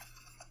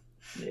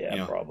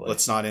 Yeah, probably.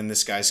 Let's not end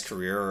this guy's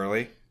career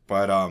early.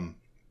 But, and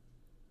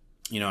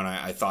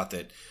I thought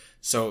that,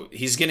 so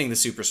he's getting the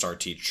superstar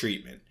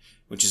treatment,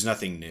 which is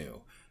nothing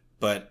new.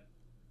 But,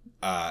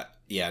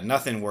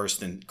 nothing worse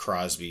than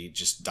Crosby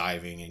just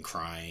diving and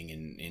crying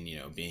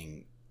and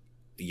being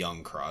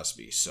young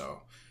Crosby.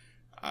 So,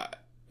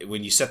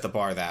 when you set the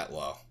bar that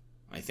low,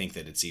 I think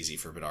that it's easy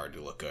for Bedard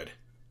to look good.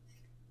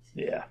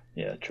 Yeah,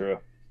 true.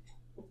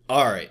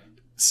 All right.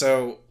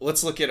 So,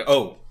 let's look at,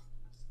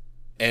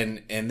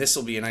 and this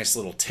will be a nice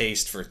little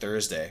taste for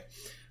Thursday.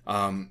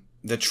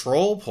 The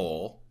troll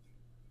poll,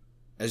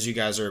 as you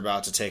guys are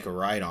about to take a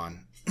ride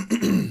on.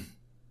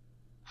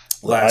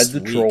 Last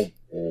week, troll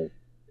poll.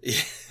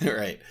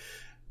 Right.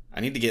 I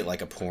need to get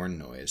like a porn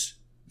noise.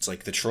 It's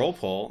like the troll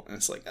poll, and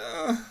it's like,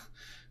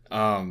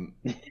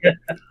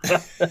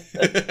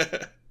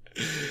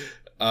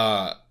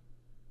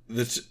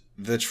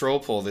 the troll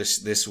poll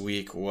this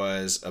week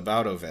was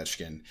about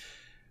Ovechkin.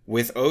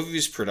 With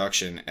Ovi's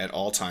production at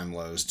all-time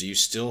lows, do you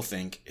still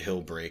think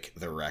he'll break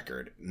the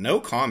record?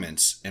 No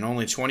comments and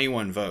only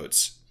 21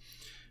 votes.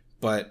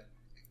 But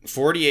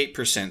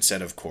 48%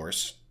 said of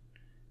course,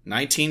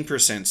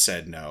 19%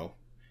 said no,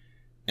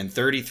 and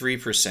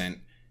 33%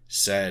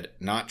 said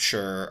not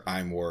sure,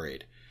 I'm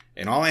worried.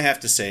 And all I have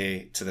to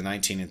say to the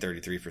 19 and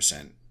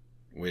 33%,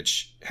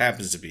 which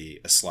happens to be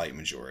a slight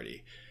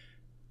majority,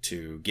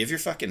 to give your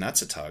fucking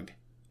nuts a tug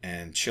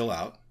and chill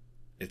out.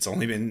 It's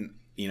only been...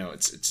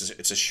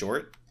 it's a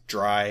short,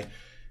 dry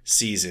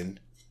season,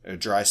 a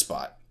dry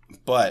spot.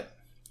 But,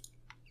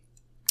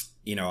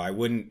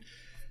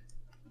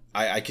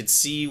 I could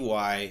see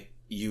why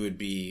you would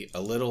be a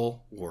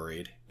little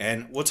worried.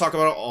 And we'll talk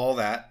about all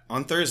that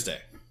on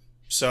Thursday.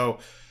 So,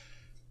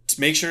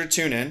 make sure to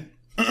tune in.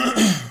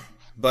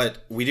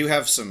 But we do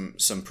have some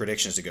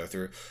predictions to go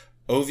through.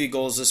 Ovi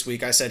goals this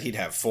week, I said he'd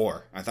have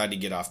 4. I thought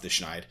he'd get off the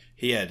schneid.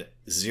 He had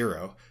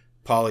 0.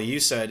 Paulie, you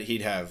said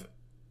he'd have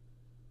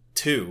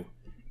 2.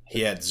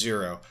 He had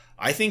 0.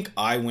 I think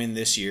I win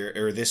this year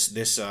or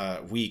this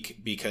week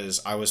because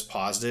I was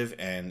positive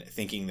and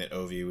thinking that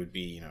Ovi would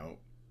be,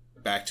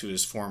 back to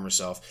his former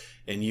self,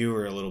 and you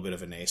were a little bit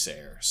of a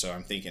naysayer. So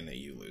I'm thinking that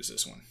you lose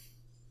this one.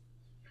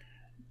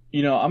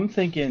 I'm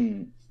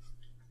thinking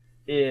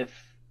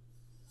if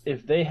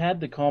they had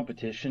the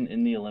competition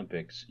in the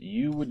Olympics,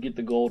 you would get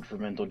the gold for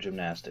mental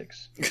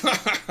gymnastics.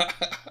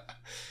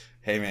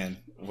 Hey man,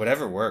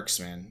 whatever works,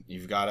 man.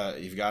 You've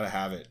gotta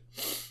have it.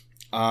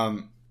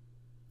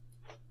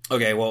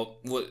 Okay, well,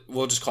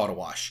 we'll just call it a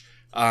wash.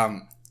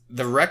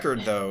 The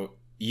record, though,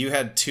 you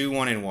had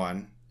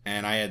 2-1-1,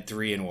 and I had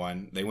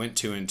 3-1. They went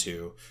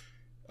 2-2.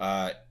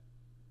 I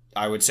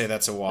would say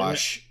that's a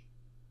wash.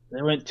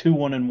 They went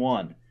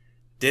 2-1-1.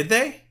 Did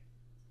they?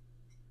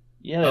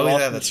 Yeah, they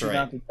lost that's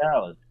right. To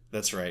Dallas.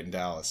 That's right, in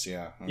Dallas.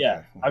 Yeah. Okay.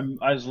 Yeah,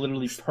 I was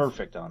literally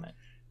perfect on it.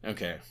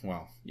 Okay,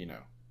 well,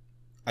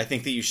 I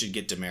think that you should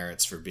get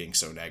demerits for being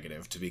so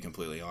negative, to be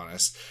completely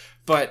honest.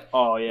 But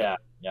oh yeah,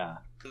 Yeah.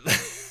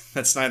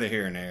 That's neither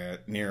here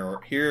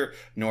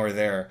nor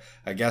there.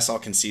 I guess I'll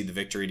concede the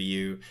victory to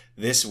you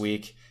this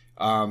week.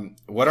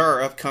 What are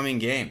our upcoming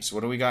games?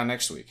 What do we got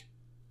next week?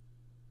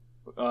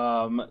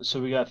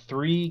 So we got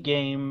 3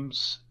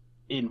 games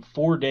in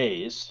 4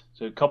 days,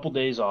 so a couple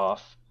days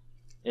off,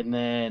 and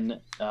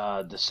then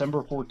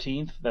December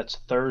 14th, that's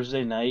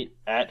Thursday night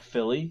at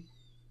Philly,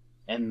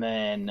 and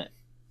then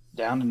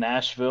down to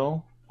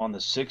Nashville on the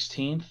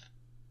 16th,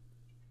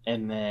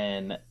 and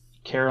then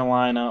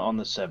Carolina on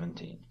the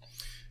 17th.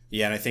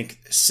 Yeah, and I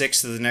think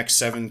 6 of the next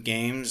 7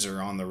 games are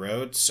on the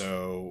road,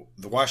 so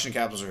the Washington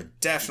Capitals are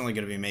definitely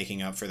going to be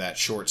making up for that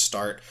short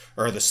start,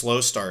 or the slow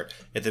start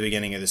at the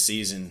beginning of the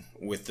season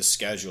with the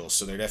schedule.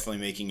 So they're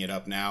definitely making it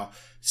up now.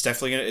 It's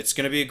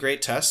going to be a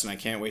great test, and I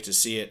can't wait to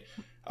see it.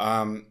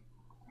 I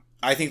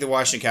think the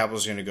Washington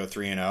Capitals are going to go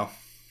 3-0.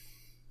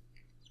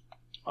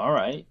 All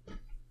right.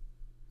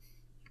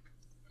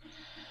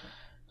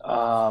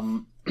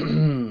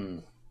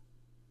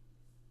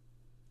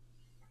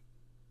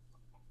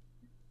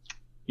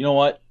 You know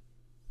what?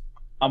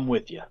 I'm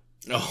with you.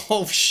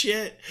 Oh,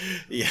 shit.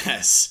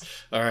 Yes.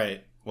 All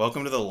right.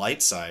 Welcome to the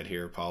light side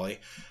here, Paulie.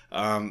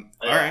 All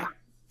right.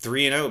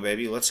 3-0,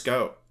 baby. Let's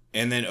go.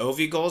 And then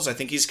Ovi goals, I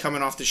think he's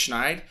coming off the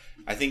Schneid.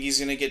 I think he's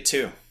going to get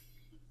 2.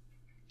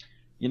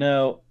 You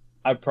know,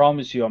 I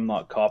promise you I'm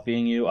not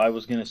copying you. I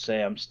was going to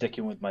say I'm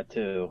sticking with my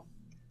 2.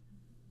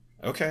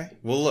 Okay.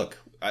 Well, look.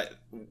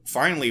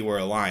 Finally, we're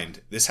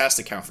aligned. This has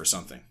to count for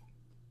something.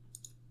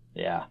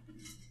 Yeah.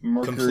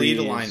 Mercury complete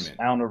alignment.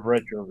 Out of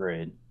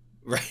retrograde.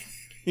 Right.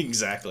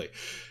 Exactly.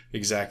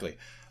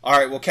 All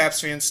right. Well,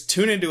 Caps fans,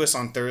 tune into us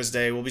on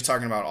Thursday. We'll be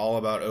talking about all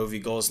about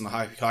OV goals and the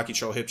Hockey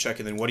Troll hip check.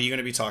 And then what are you going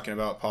to be talking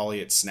about, Paulie,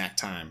 at snack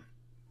time?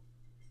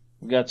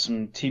 We got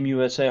some Team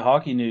USA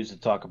hockey news to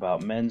talk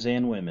about, men's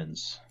and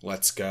women's.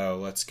 Let's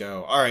go.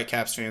 All right,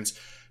 Caps fans.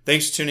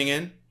 Thanks for tuning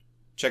in.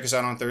 Check us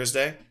out on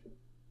Thursday.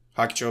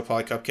 Hockey Troll,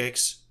 Paulie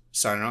Cupcakes,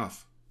 signing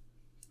off.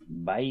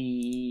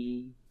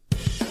 Bye.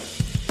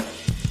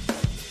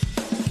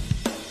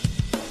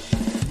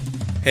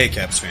 Hey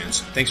Caps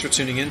fans, thanks for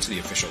tuning in to the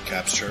official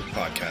Caps Chirp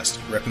podcast,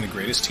 repping the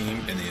greatest team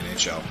in the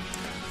NHL.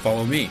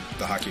 Follow me,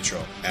 the Hockey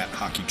Troll, at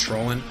Hockey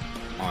Trollin'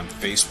 on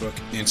Facebook,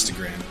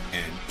 Instagram,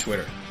 and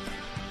Twitter.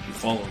 You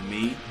follow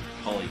me,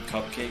 Paulie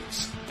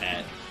Cupcakes,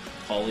 at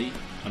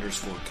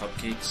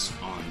Paulie_Cupcakes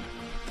on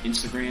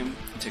Instagram,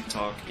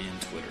 TikTok,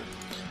 and Twitter.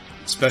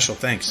 Special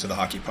thanks to the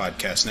Hockey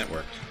Podcast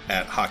Network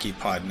at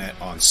HockeyPodNet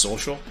on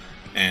social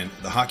and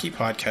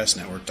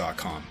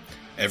thehockeypodcastnetwork.com.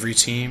 Every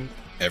team,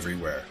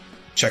 everywhere.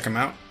 Check them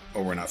out,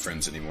 or we're not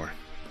friends anymore.